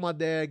 Before my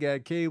dad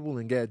got cable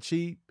and got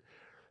cheap,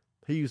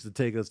 he used to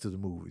take us to the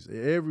movies.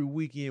 Every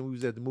weekend we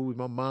was at the movies.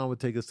 My mom would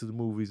take us to the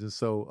movies. And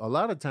so a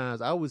lot of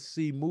times I would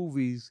see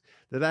movies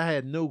that I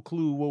had no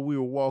clue what we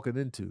were walking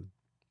into.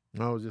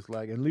 And I was just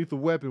like, and Lethal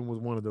Weapon was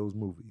one of those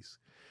movies.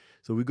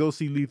 So we go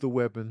see Lethal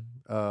Weapon.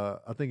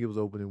 I think it was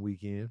opening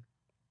weekend.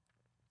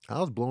 I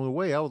was blown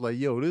away. I was like,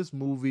 this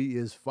movie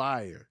is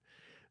fire.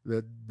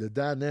 The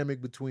dynamic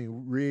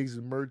between Riggs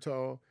and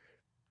Murtaugh,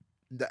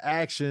 the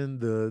action,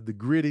 the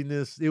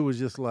grittiness, it was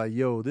just like,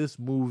 this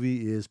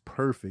movie is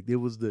perfect. It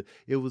was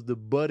the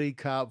buddy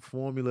cop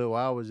formula where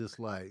I was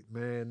just like,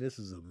 man, this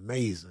is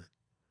amazing.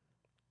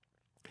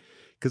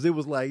 Because it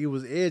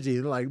was edgy.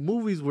 And like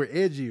movies were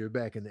edgier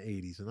back in the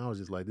 80s. And I was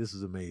just like, this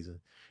is amazing.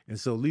 And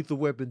so Lethal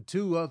Weapon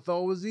 2, I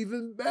thought was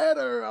even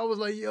better. I was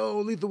like,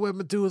 Lethal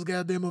Weapon 2 is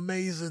goddamn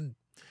amazing.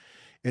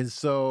 And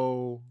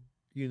so,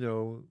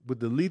 with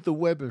the Lethal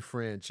Weapon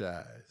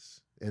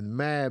franchise and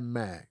Mad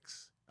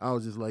Max, I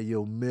was just like,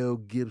 Mel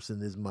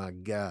Gibson is my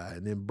guy.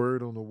 And then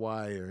Bird on the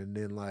Wire. And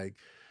then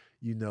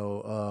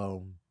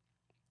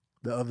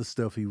the other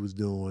stuff he was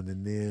doing.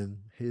 And then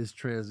his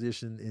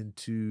transition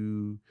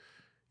into,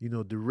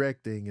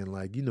 directing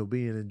and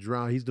being in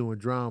drama. He's doing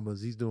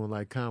dramas. He's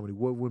doing comedy,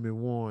 What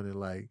Women Want,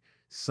 and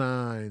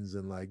Signs,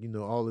 and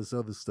all this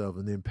other stuff.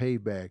 And then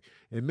Payback.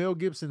 And Mel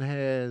Gibson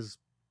has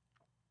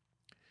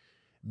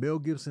Mel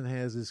Gibson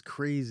has this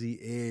crazy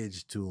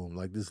edge to him,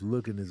 like this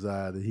look in his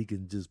eye that he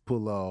can just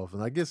pull off.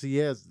 And I guess he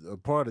has a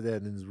part of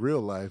that in his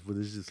real life, but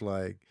it's just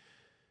like,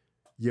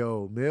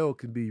 yo, Mel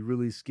can be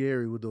really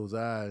scary with those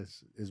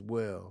eyes as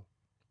well.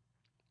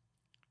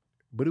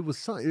 But it was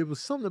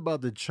something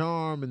about the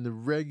charm and the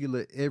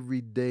regular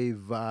everyday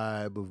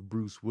vibe of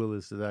Bruce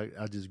Willis that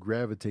I just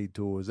gravitate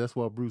towards. That's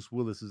why Bruce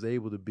Willis is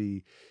able to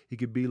be, he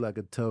could be like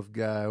a tough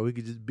guy, or he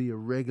could just be a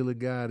regular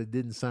guy that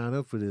didn't sign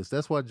up for this.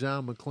 That's why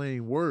John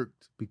McClane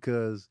worked,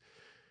 because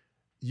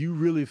you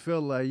really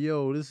felt like,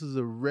 yo, this is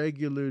a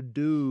regular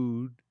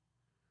dude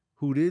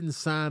who didn't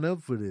sign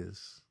up for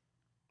this.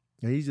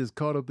 And he's just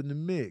caught up in the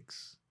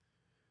mix.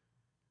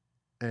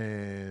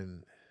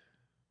 And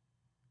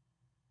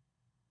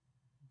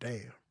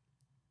damn.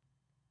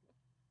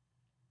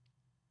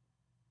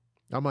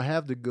 I'm going to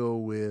have to go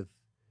with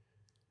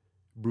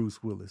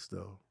Bruce Willis,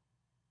 though.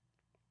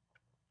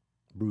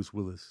 Bruce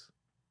Willis.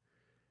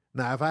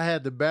 Now, if I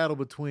had to battle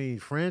between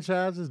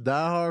franchises,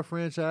 Die Hard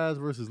franchise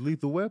versus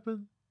Lethal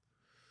Weapon,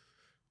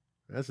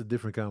 that's a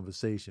different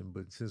conversation.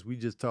 But since we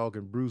just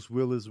talking Bruce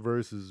Willis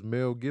versus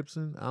Mel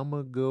Gibson, I'm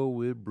going to go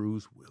with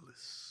Bruce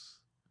Willis.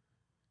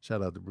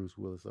 Shout out to Bruce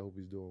Willis. I hope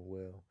he's doing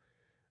well.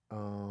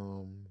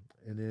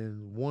 And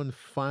then one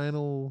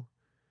final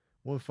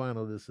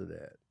this or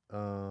that.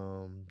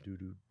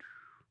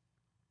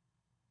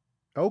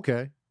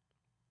 Okay.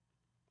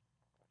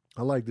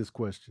 I like this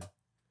question.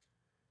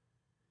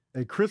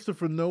 A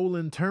Christopher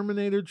Nolan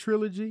Terminator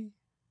trilogy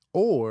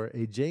or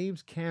a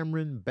James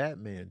Cameron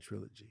Batman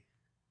trilogy?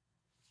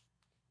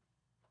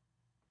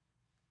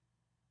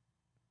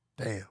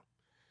 Damn.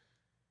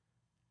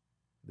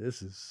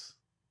 This is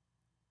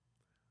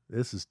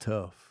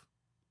tough.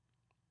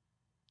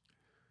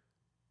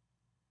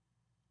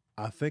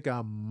 I think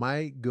I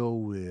might go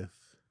with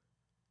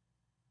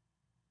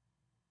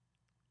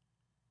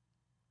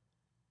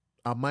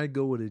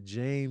a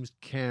James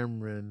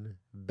Cameron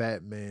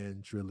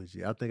Batman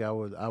trilogy. I think I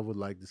would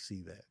like to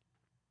see that.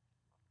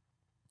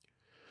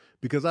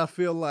 Because I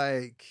feel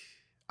like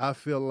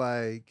I've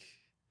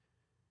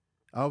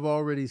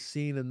already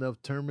seen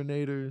enough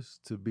Terminators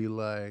to be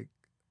like,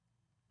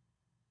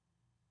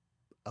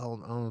 I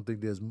don't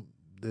think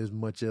there's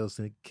much else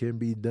that can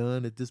be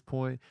done at this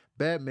point.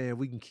 Batman,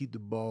 we can keep the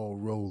ball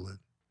rolling.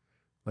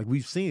 Like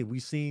we've seen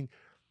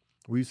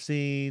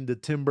the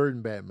Tim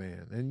Burton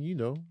Batman, and you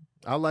know,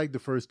 I like the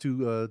first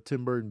two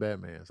Tim Burton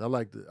Batmans. I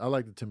like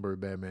the Tim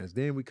Burton Batmans.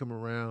 Then we come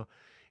around,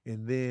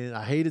 and then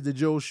I hated the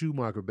Joel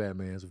Schumacher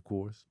Batmans, of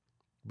course,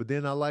 but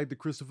then I liked the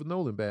Christopher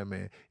Nolan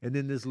Batman, and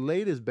then this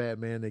latest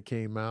Batman that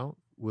came out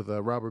with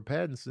Robert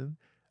Pattinson,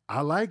 I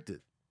liked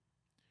it.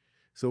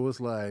 So it's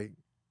like,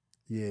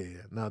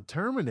 yeah. Now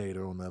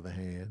Terminator, on the other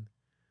hand,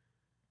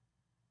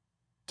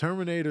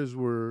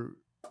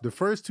 the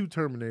first two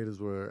Terminators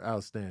were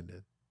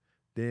outstanding.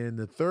 Then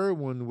the third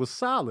one was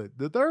solid.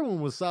 The third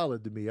one was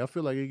solid to me. I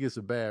feel like it gets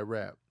a bad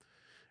rap.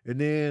 And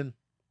then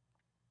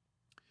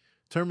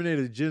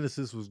Terminator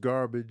Genesis was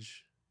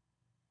garbage.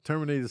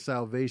 Terminator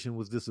Salvation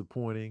was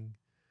disappointing.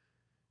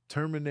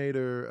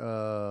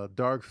 Terminator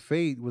Dark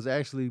Fate was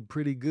actually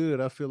pretty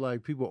good. I feel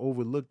like people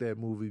overlooked that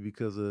movie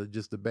because of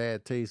just the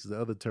bad taste the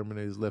other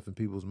Terminators left in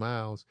people's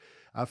mouths.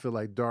 I feel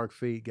like Dark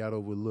Fate got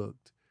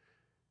overlooked.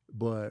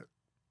 But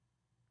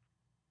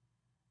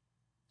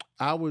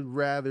I would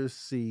rather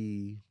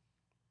see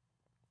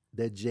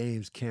that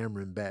James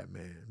Cameron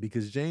Batman,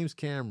 because James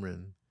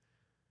Cameron,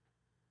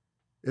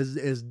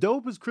 as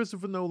dope as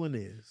Christopher Nolan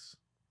is,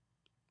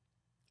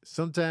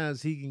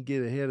 sometimes he can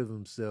get ahead of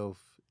himself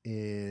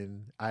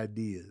in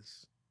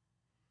ideas.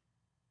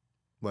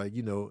 Like,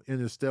 you know,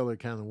 Interstellar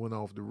kind of went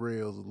off the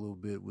rails a little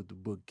bit with the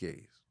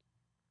bookcase.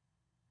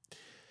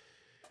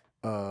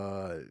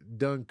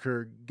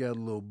 Dunkirk got a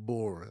little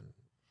boring.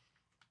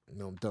 You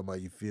know what I'm talking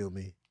about, you feel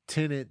me?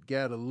 Tenet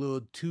got a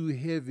little too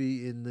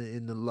heavy in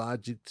the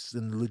logics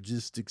and the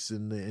logistics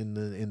and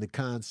the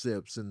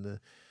concepts and the,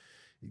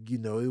 you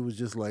know, it was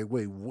just like,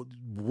 wait,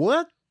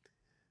 what?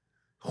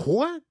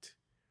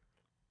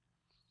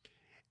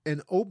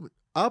 And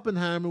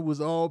Oppenheimer was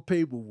all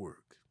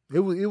paperwork. It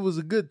was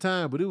a good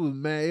time, but it was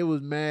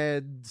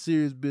mad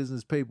serious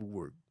business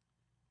paperwork.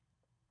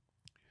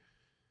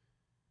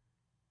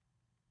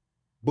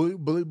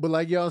 But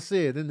like y'all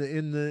said in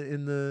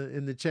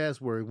the chats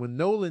word, when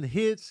Nolan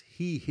hits,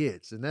 he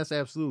hits, and that's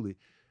absolutely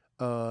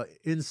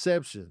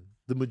Inception.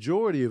 The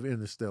majority of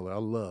Interstellar I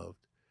loved.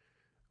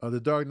 The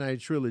Dark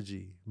Knight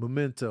trilogy,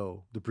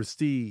 Memento, The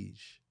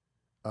Prestige.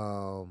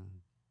 But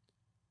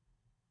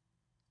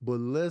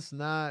let's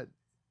not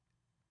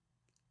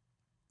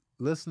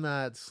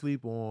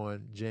sleep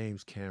on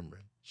James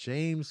Cameron.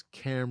 James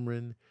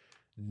Cameron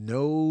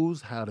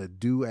knows how to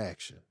do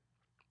action.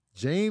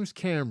 James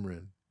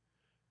Cameron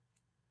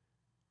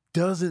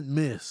doesn't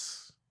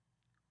miss.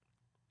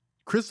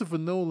 Christopher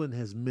Nolan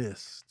has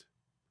missed.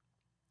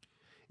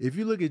 If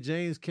you look at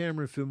James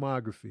Cameron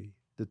filmography,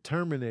 The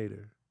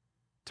Terminator,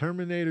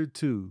 Terminator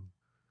 2,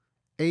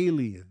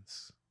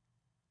 Aliens,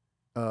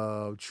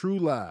 True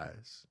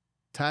Lies,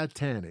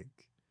 Titanic,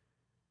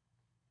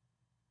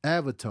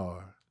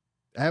 Avatar,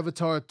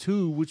 Avatar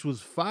 2, which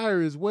was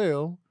fire as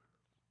well.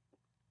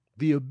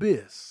 The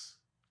Abyss.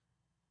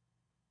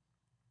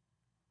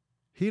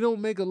 He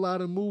don't make a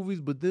lot of movies,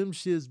 but them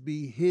shits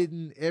be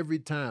hidden every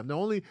time.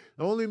 The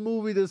only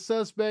movie that's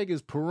suspect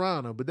is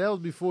Piranha, but that was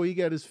before he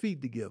got his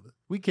feet together.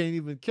 We can't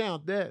even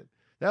count that.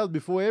 That was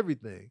before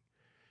everything.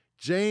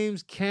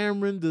 James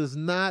Cameron does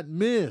not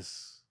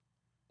miss.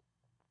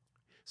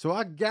 So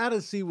I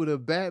gotta see what a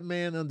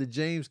Batman under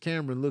James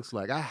Cameron looks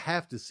like. I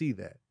have to see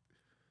that.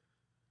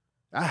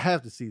 I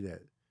have to see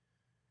that.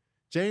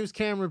 James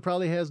Cameron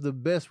probably has the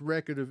best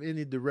record of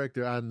any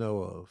director I know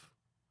of.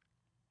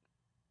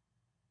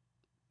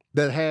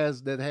 That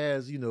has,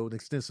 an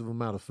extensive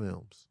amount of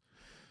films.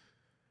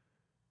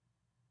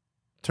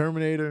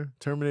 Terminator,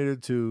 Terminator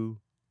 2,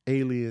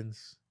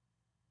 Aliens,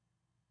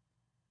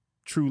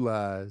 True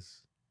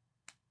Lies,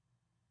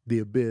 The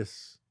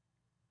Abyss,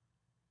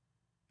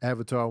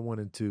 Avatar 1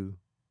 and 2,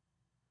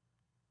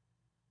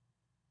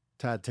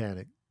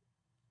 Titanic.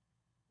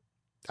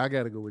 I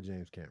gotta go with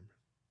James Cameron.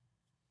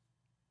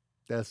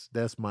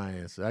 That's my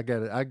answer. I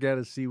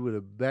gotta see what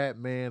a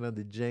Batman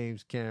under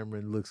James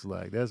Cameron looks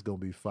like. That's gonna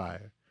be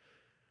fire.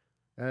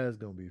 That's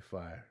going to be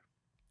fire.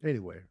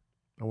 Anyway,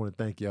 I want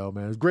to thank y'all,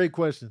 man. It's a great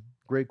question.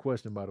 Great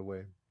question, by the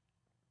way.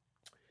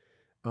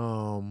 I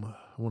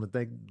want to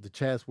thank the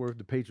Chatsworth,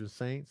 the patron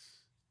saints.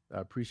 I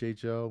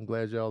appreciate y'all. I'm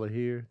glad y'all are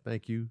here.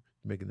 Thank you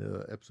for making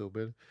the episode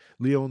better.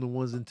 Leo on the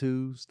ones and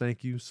twos,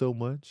 thank you so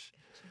much.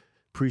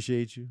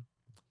 Appreciate you.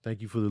 Thank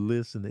you for the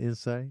list and the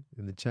insight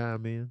and the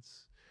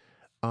chime-ins.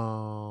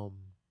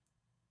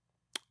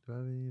 Do I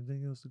have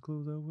anything else to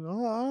close out with?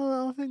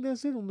 I think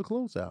that's it on the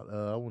closeout.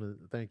 I want to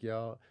thank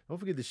y'all. Don't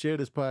forget to share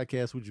this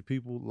podcast with your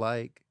people.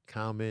 Like,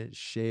 comment,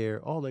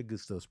 share, all that good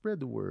stuff. Spread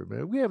the word,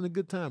 man. We're having a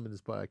good time in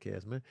this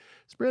podcast, man.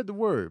 Spread the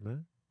word,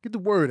 man. Get the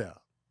word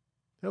out.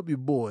 Help your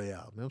boy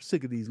out, man. I'm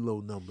sick of these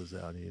low numbers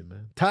out here,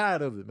 man.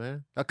 Tired of it,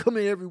 man. I come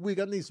in every week.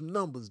 I need some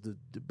numbers to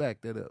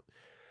back that up.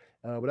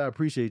 But I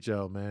appreciate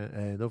y'all, man.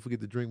 And don't forget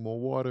to drink more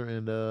water.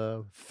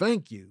 And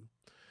thank you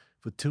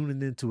for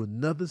tuning in to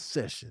another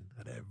session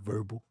of that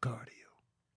verbal cardio.